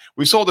otherwise,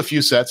 we sold a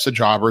few sets to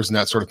jobbers and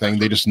that sort of thing.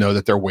 They just know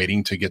that they're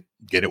waiting to get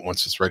it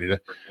once it's ready to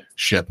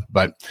ship.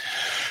 But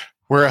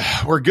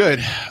we're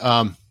good.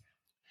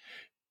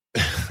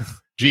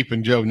 Jeep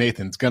and Joe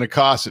Nathan, it's going to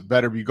cost. It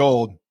better be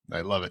gold.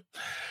 I love it.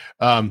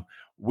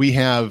 We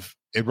have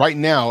it right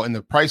now, and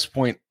the price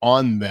point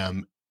on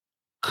them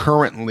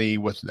currently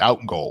without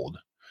gold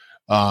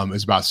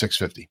is about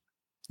 $650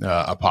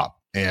 a pop.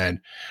 And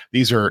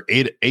these are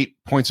eight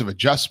points of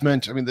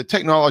adjustment. I mean, the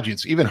technology,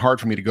 it's even hard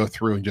for me to go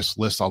through and just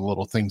list all the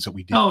little things that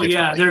we do. Oh,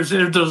 yeah. There's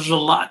a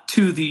lot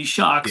to these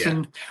shocks. Yeah.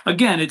 And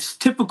again, it's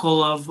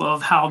typical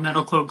of how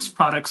Metal Cloak's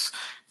products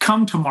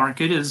come to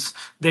market, is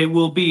they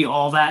will be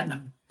all that in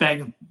a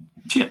bag of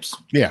chips.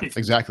 Yeah,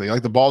 exactly.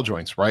 Like the ball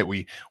joints, right?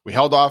 We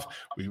held off,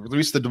 we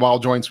released the ball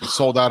joints, we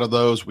sold out of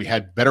those. We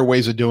had better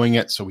ways of doing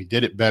it, so we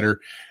did it better.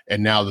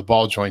 And now the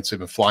ball joints have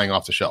been flying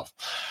off the shelf.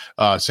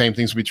 Same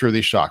things will be true of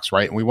these shocks,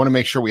 right? And we want to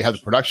make sure we have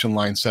the production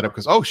line set up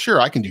because, oh,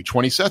 sure, I can do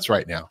 20 sets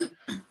right now.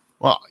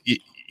 Well,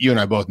 you and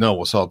I both know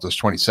we'll sell those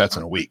 20 sets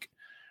in a week,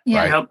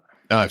 right? Yep.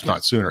 If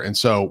not sooner. And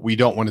so we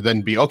don't want to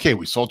then be, okay,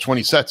 we sold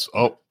 20 sets.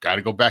 Oh, got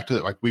to go back to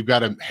it. Like, we've got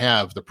to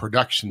have the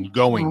production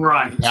going,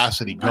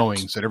 capacity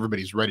going, so that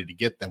everybody's ready to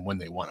get them when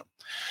they want them.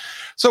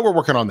 So we're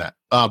working on that.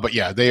 But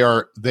yeah, they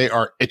are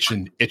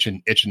itching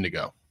to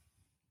go.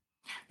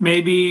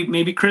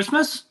 Maybe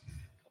Christmas.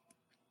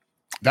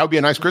 That would be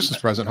a nice Christmas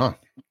present, huh?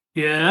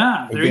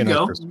 Yeah, there you go.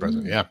 Nice Christmas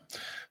present. Yeah.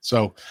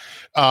 So,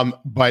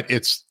 but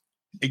it's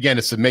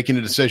making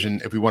a decision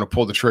if we want to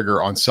pull the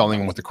trigger on selling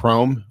them with the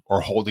chrome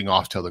or holding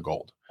off till the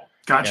gold.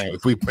 Gotcha.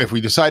 If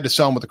we decide to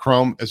sell them with the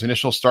chrome as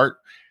initial start,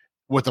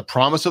 with the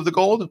promise of the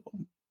gold,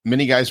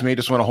 many guys may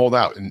just want to hold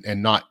out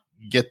and not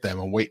get them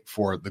and wait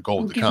for the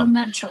gold to give come.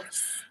 them that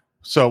choice.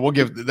 So we'll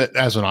give that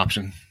as an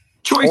option.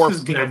 Choice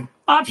is good.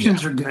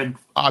 Options are good.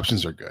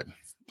 Options are good.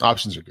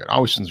 Options are good.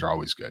 Options are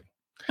always good.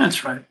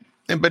 That's right.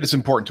 But it's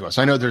important to us.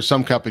 I know there's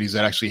some companies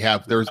that actually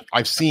have.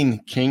 I've seen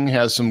King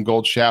has some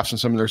gold shafts and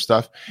some of their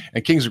stuff,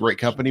 and King's a great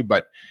company,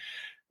 but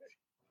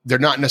they're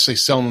not necessarily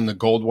selling the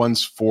gold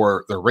ones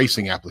for their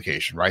racing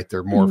application, right?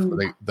 They're more for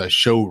the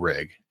show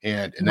rig,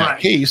 and in that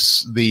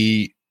case,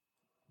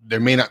 there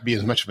may not be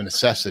as much of a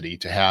necessity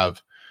to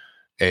have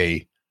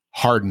a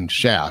hardened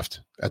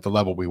shaft at the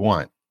level we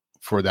want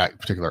for that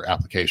particular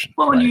application.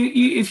 Well, right?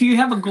 If you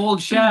have a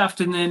gold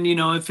shaft, and then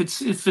if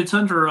it's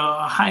under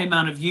a high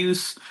amount of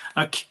use,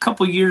 a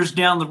couple years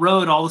down the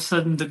road, all of a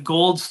sudden the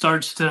gold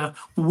starts to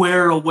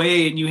wear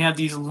away, and you have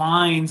these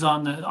lines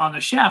on the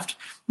shaft.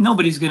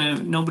 Nobody's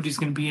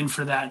gonna be in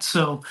for that.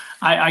 So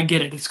I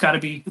get it. It's got to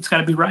be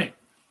right.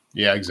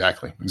 Yeah,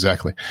 exactly.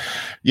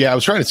 Yeah, I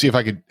was trying to see if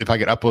I could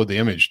upload the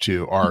image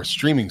to our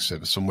streaming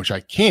system, which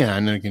I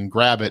can, and I can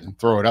grab it and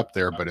throw it up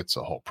there, but it's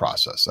a whole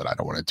process that I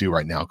don't want to do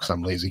right now because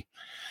I'm lazy.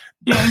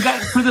 Yeah, and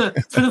guys, for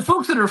the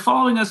folks that are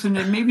following us and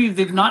maybe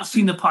they've not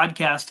seen the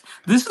podcast,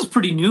 this is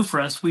pretty new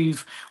for us.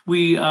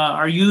 We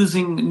are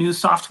using new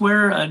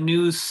software, a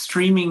new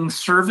streaming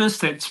service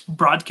that's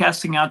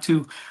broadcasting out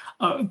to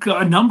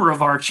a number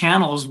of our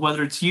channels,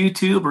 whether it's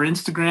YouTube or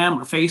Instagram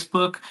or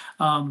Facebook.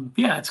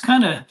 It's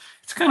kind of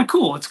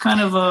cool. It's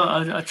kind of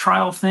a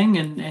trial thing,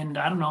 and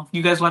I don't know.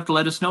 You guys will have to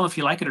let us know if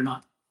you like it or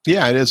not.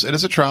 Yeah, it is. It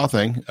is a trial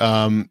thing.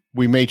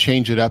 We may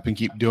change it up and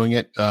keep doing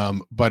it.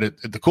 But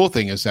the cool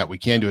thing is that we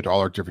can do it to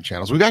all our different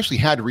channels. We've actually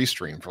had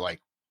Restream for like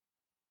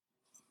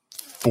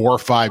 4 or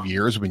 5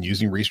 years. We've been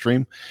using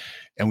Restream,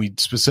 and we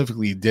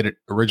specifically did it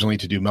originally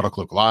to do Metal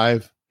Cloak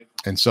Live.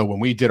 And so when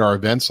we did our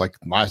events, like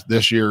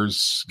this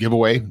year's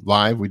giveaway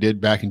live, we did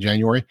back in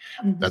January,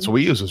 that's what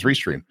we used was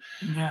Restream.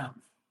 Yeah.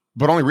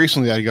 But only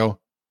recently I go,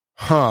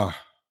 I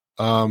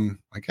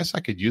guess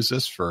I could use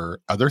this for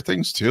other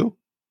things too.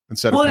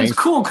 Well, it's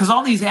cool because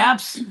all these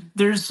apps,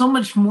 there's so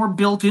much more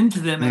built into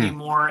them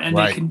anymore, and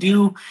they can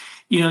do,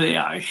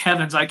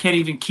 heavens, I can't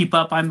even keep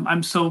up.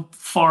 I'm so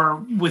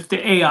far with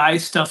the AI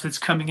stuff that's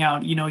coming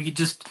out.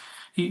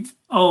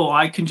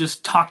 I can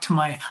just talk to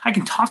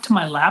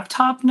my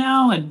laptop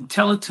now and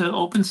tell it to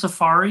open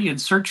Safari and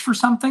search for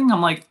something.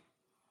 I'm like,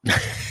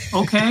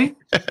 okay,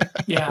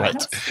 yeah,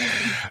 right.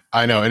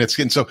 I know,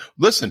 and so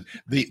listen,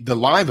 the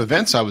live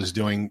events I was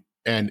doing.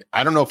 And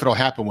I don't know if it'll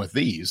happen with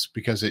these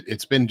because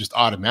it's been just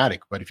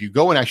automatic. But if you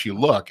go and actually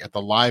look at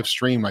the live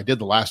stream I did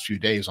the last few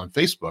days on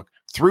Facebook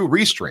through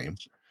Restream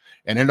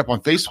and end up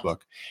on Facebook,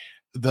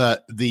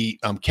 the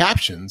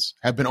captions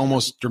have been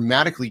almost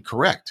dramatically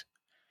correct.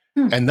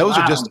 And those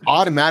are just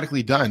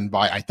automatically done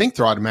by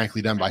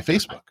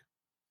Facebook.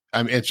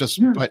 I mean, it's just,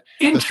 but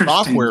the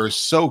software is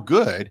so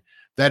good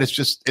that it's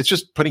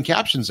just putting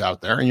captions out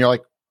there. And you're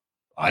like,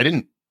 I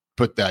didn't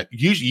put that.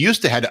 You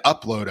used to had to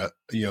upload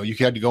you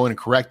had to go in and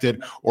correct it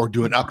or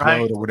do an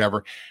upload or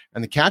whatever.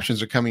 And the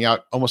captions are coming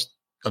out almost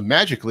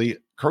magically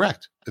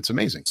correct. It's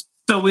amazing.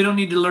 So we don't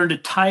need to learn to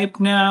type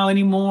now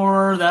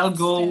anymore. That'll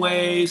go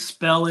away.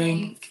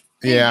 Spelling.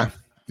 Yeah.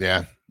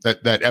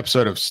 That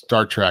episode of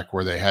Star Trek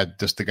where they had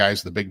just the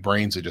guys, the big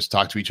brains that just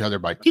talk to each other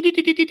by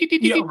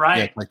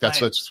right. Like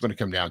that's what it's going to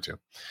come down to.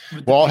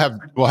 We'll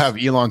have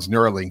Elon's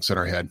Neuralinks in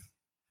our head.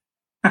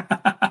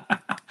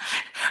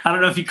 I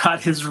don't know if you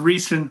caught his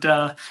recent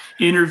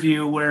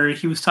interview where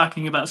he was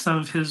talking about some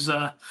of his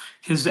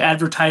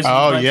advertising.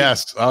 Oh, budget.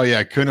 yes. Oh,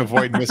 yeah. Couldn't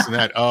avoid missing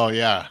that. Oh,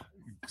 yeah.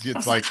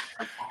 It's like,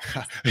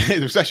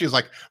 there's actually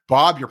like,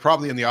 Bob, you're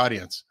probably in the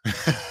audience.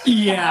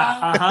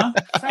 Yeah.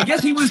 I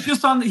guess he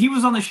was on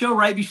the show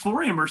right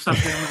before him or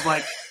something. It was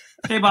like,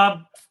 hey,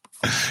 Bob.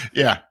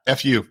 Yeah.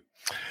 F you.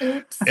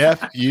 Oops.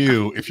 F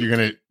you if you're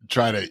going to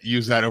try to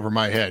use that over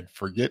my head.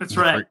 That's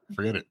right.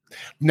 Forget it.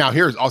 Now,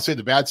 I'll say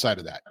the bad side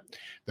of that.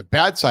 The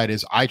bad side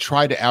is I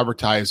tried to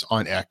advertise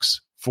on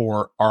X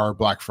for our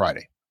Black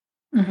Friday.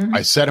 Mm-hmm.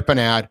 I set up an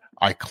ad,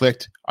 I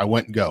clicked, I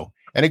went and go,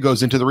 and it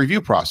goes into the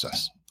review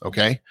process.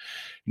 Okay.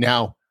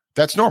 Now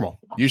that's normal.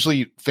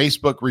 Usually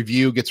Facebook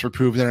review gets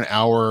approved in an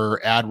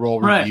hour, ad roll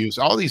reviews.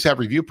 All these have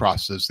review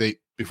processes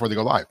before they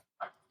go live.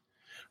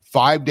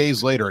 5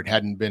 days later, it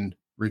hadn't been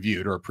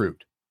reviewed or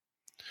approved.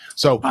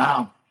 So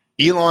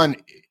Elon,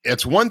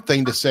 it's one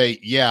thing to say,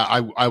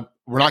 yeah,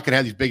 we're not going to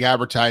have these big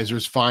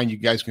advertisers. Fine, you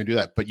guys can do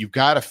that. But you've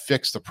got to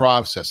fix the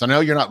process. I know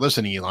you're not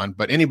listening, Elon,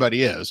 but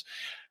anybody is.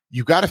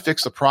 You've got to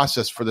fix the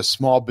process for the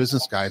small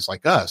business guys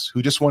like us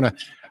who just want to,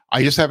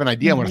 I just have an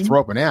idea. I want to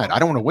throw up an ad. I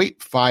don't want to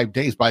wait 5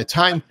 days. By the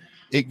time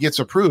it gets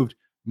approved,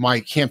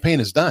 my campaign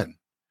is done.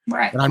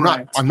 Right. And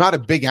I'm not a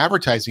big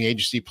advertising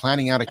agency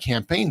planning out a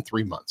campaign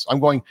 3 months. I'm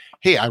going,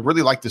 hey, I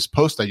really like this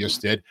post I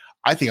just did.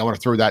 I think I want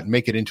to throw that and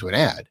make it into an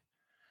ad.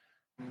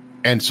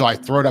 And so I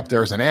throw it up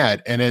there as an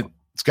ad, and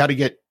it's got to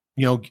get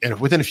and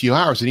within a few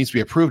hours it needs to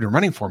be approved and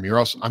running for me, or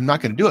else I'm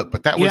not going to do it.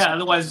 But that was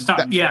otherwise it's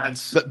not.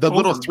 It's the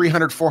little $300,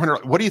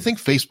 $400. What do you think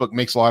Facebook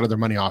makes a lot of their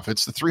money off?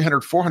 It's the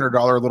 $300,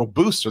 $400 little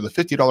boost, or the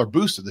 $50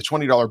 boost, or the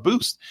 $20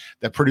 boost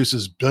that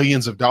produces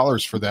billions of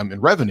dollars for them in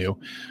revenue,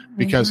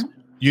 because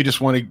you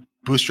just want to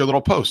boost your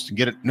little post and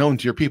get it known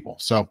to your people.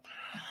 So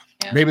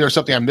maybe there's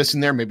something I'm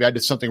missing there. Maybe I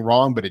did something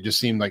wrong, but it just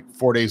seemed like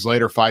 4 days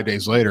later, 5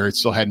 days later, it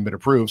still hadn't been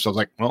approved. So I was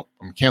like, well,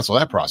 I'm going to cancel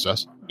that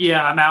process.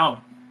 Yeah, I'm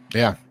out.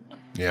 Yeah.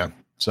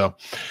 So,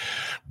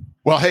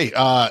 well, hey,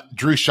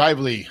 Drew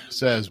Shively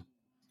says,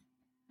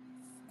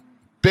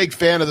 big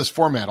fan of this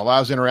format,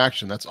 allows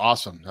interaction. That's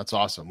awesome.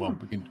 Well,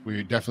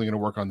 we're definitely going to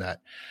work on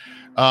that.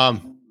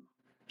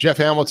 Jeff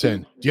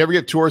Hamilton, do you ever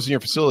get tours in your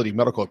facility,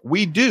 Metal Cloak?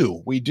 We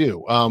do.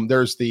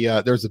 There's the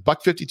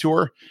 $1.50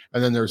 tour,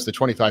 and then there's the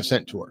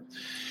 25-cent tour.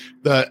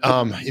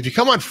 If you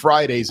come on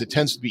Fridays, it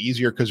tends to be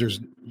easier because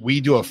we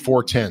do a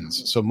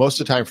 410s. So most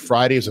of the time,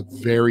 Friday is a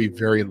very,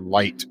 very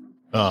light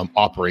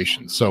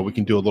operation. So we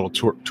can do a little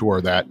tour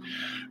of that.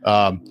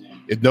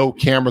 No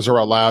cameras are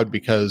allowed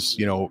because,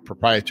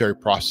 proprietary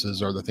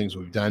processes are the things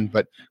we've done,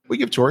 but we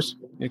give tours.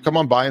 You come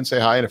on by and say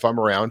hi. And if I'm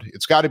around,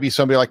 it's got to be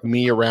somebody like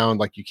me around.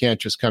 Like, you can't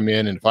just come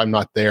in. And if I'm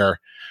not there,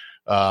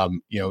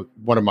 the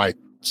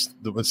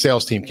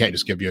sales team can't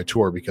just give you a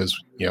tour, because,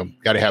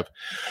 got to have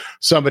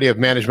somebody of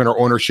management or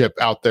ownership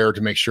out there to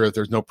make sure that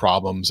there's no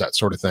problems, that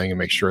sort of thing, and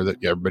make sure that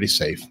everybody's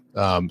safe.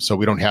 So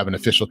we don't have an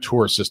official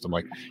tour system,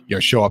 like,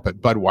 show up at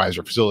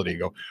Budweiser facility and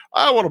go,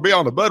 I want to be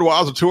on the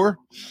Budweiser tour.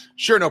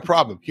 Sure. No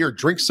problem. Here,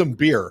 drink some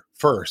beer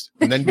first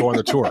and then go on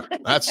the tour.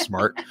 That's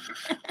smart.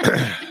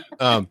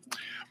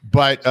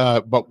 But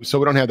so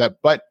we don't have that,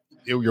 but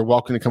you're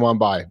welcome to come on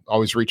by.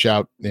 Always reach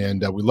out.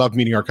 And we love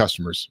meeting our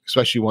customers,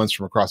 especially ones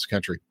from across the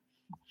country.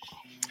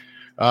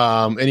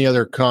 Any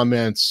other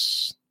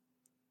comments?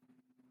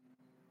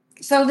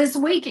 So this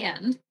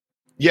weekend,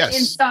 yes,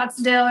 in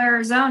Scottsdale,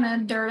 Arizona,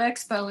 Dirt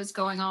Expo is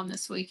going on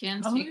this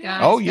weekend. So you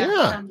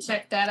guys come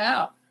check that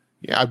out.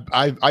 Yeah,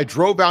 I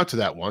drove out to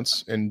that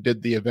once and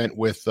did the event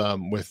with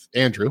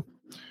Andrew.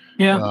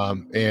 Yeah,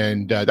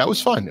 and that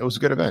was fun. It was a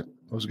good event.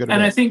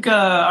 And I think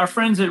our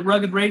friends at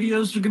Rugged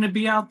Radios are going to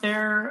be out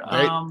there.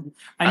 Right.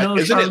 I know.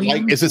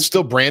 Is it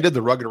still branded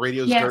the Rugged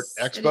Radios Dirt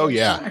Expo?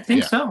 Yeah, I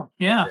think so.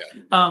 Yeah.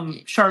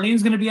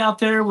 Charlene's going to be out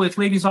there with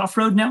Ladies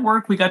Off-Road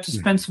Network. We got to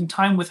spend some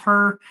time with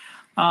her.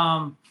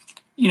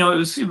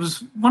 It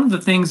was one of the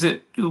things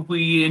that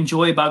we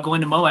enjoy about going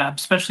to MOAB,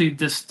 especially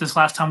this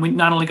last time. We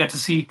not only got to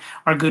see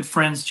our good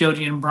friends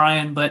Jody and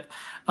Brian, but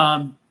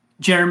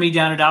Jeremy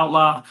down at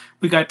Outlaw.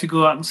 We got to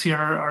go out and see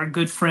our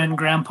good friend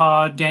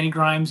Grandpa Danny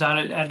Grimes out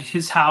at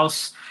his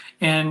house,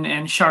 and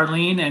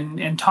Charlene,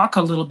 and talk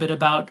a little bit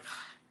about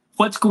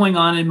what's going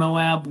on in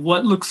MOAB,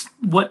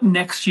 what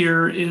next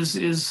year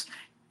is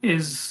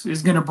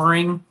going to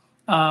bring.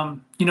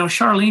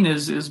 Charlene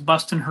is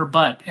busting her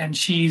butt, and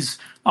she's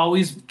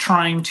always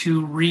trying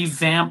to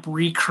revamp,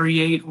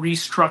 recreate,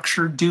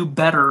 restructure, do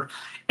better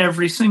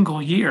every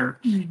single year.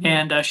 Mm-hmm.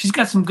 And she's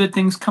got some good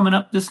things coming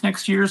up this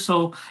next year.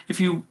 So if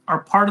you are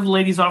part of the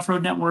Ladies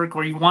Off-Road Network,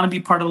 or you want to be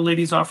part of the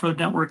Ladies Off-Road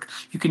Network,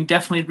 you can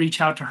definitely reach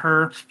out to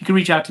her. You can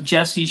reach out to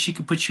Jessie. She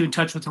can put you in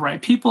touch with the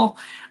right people.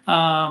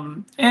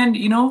 Grandpa's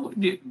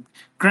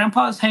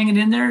hanging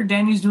in there.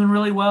 Danny's doing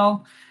really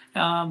well.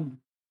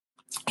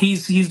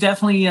 He's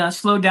definitely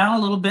slowed down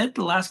a little bit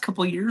the last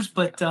couple of years,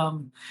 but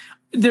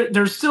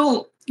there's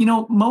still,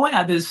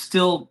 MOAB is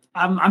still,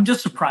 I'm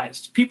just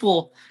surprised.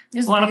 People,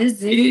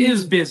 it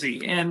is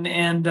busy,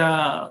 and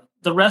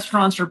the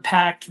restaurants are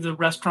packed. The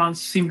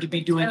restaurants seem to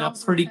be doing a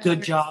pretty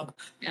good job.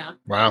 Yeah.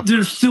 Wow.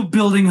 They're still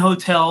building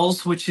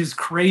hotels, which is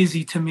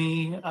crazy to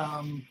me.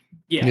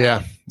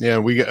 Yeah.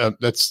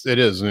 It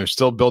is. And they're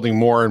still building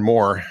more and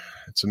more.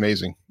 It's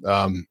amazing.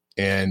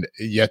 And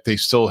yet they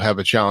still have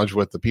a challenge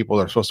with the people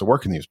that are supposed to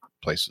work in these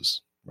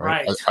places.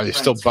 Right. Are they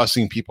still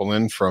busing people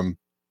in from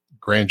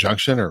Grand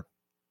Junction, or?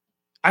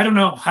 I don't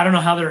know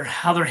how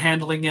they're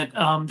handling it.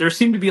 There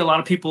seem to be a lot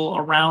of people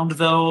around,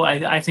 though.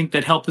 I think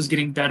that help is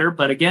getting better,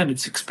 but again,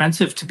 it's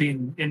expensive to be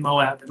in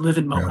MOAB and live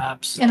in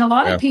MOAB. So. And a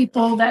lot of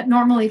people that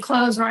normally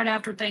close right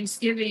after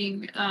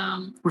Thanksgiving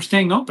are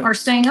staying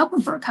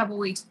open for a couple of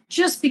weeks,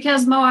 just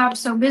because MOAB is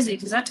so busy,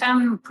 because that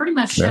town pretty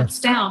much shuts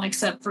down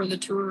except for the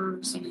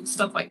tours and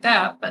stuff like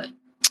that. But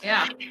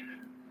yeah,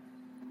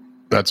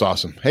 that's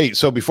awesome. Hey,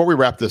 so before we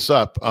wrap this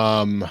up,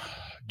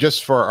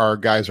 just for our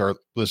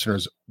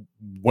listeners,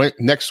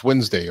 next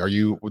Wednesday,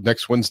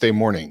 next Wednesday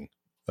morning?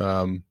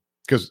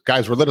 Because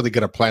guys, we're literally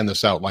going to plan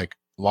this out like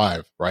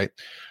live, right?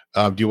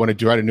 Do you want to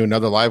try to do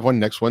another live one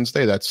next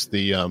Wednesday? That's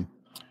the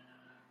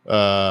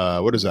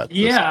what is that?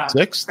 Yeah, the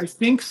 6th? I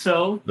think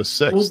so. The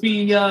 6th. We'll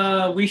be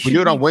we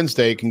do it on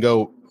Wednesday. It can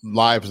go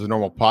live as a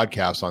normal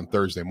podcast on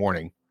Thursday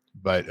morning,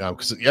 but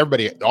because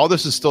all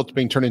this is still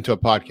being turned into a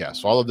podcast,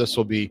 so all of this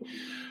will be.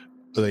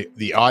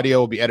 The audio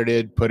will be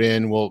edited, put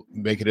in. We'll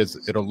make it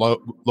it'll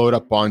load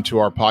up onto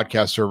our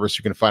podcast service.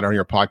 You can find it on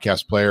your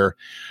podcast player,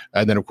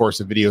 and then of course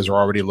the videos are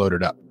already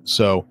loaded up.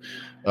 So,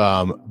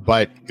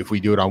 but if we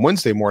do it on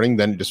Wednesday morning,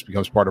 then it just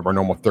becomes part of our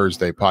normal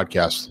Thursday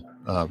podcast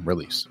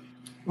release.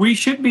 We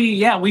should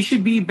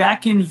be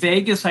back in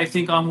Vegas, I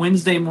think, on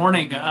Wednesday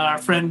morning. Our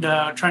friend,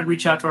 trying to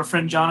reach out to our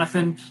friend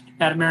Jonathan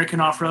at American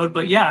Off-Road.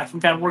 But yeah, I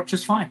think that worked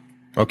just fine.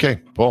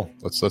 Okay, Paul,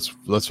 let's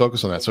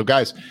focus on that. So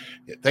guys,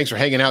 thanks for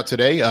hanging out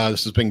today.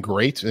 This has been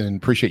great and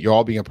appreciate you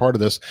all being a part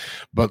of this,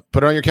 but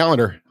put it on your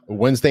calendar.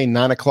 Wednesday,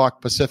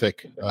 9:00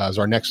 Pacific is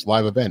our next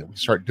live event. We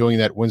start doing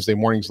that Wednesday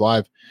mornings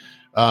live.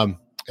 And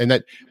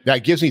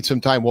that gives me some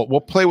time.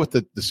 We'll play with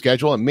the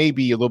schedule. It may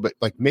be a little bit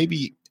like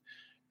maybe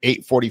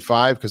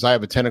 8:45 because I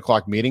have a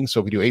 10:00 meeting.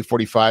 So if we do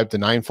 8:45 to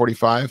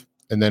 9:45,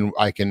 and then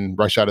I can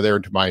rush out of there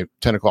into my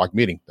 10:00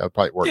 meeting. That would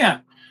probably work. Yeah.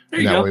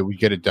 And that way we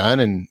get it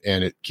done and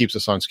it keeps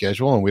us on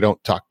schedule and we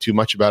don't talk too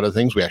much about other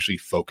things. We actually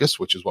focus,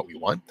 which is what we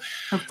want.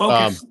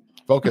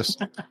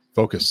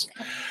 Focus.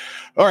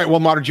 All right. Well,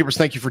 Modern Jeepers,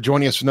 thank you for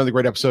joining us for another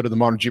great episode of the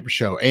Modern Jeepers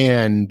Show.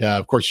 And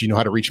of course, you know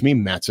how to reach me,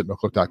 Matt's at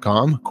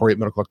middlecloak.com, Corey at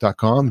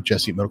middlecloak.com,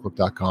 Jesse at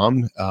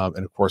middlecloak.com.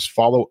 And of course,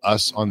 follow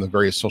us on the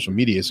various social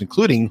medias,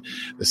 including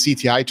the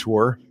CTI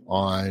tour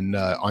on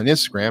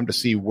Instagram to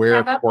see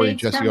where Corey and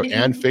Jesse go,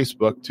 and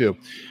Facebook too.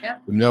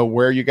 Yep. To know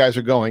where you guys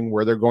are going,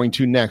 where they're going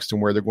to next,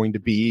 and where they're going to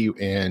be,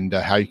 and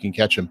how you can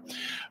catch them.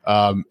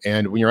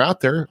 And when you're out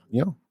there,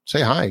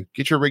 say hi,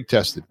 get your rig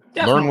tested,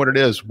 learn what it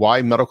is,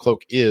 why Metal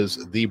Cloak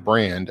is the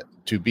brand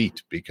to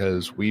beat,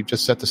 because we've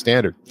just set the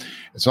standard.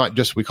 It's not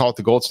just, we call it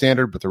the gold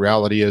standard, but the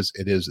reality is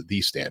it is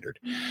the standard.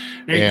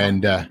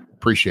 And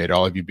appreciate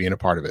all of you being a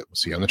part of it. We'll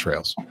see you on the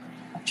trails.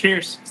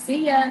 Cheers.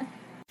 See ya.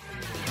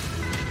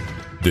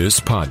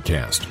 This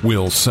podcast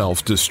will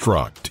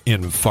self-destruct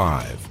in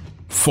 5,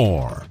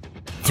 4,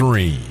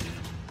 3,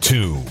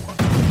 2,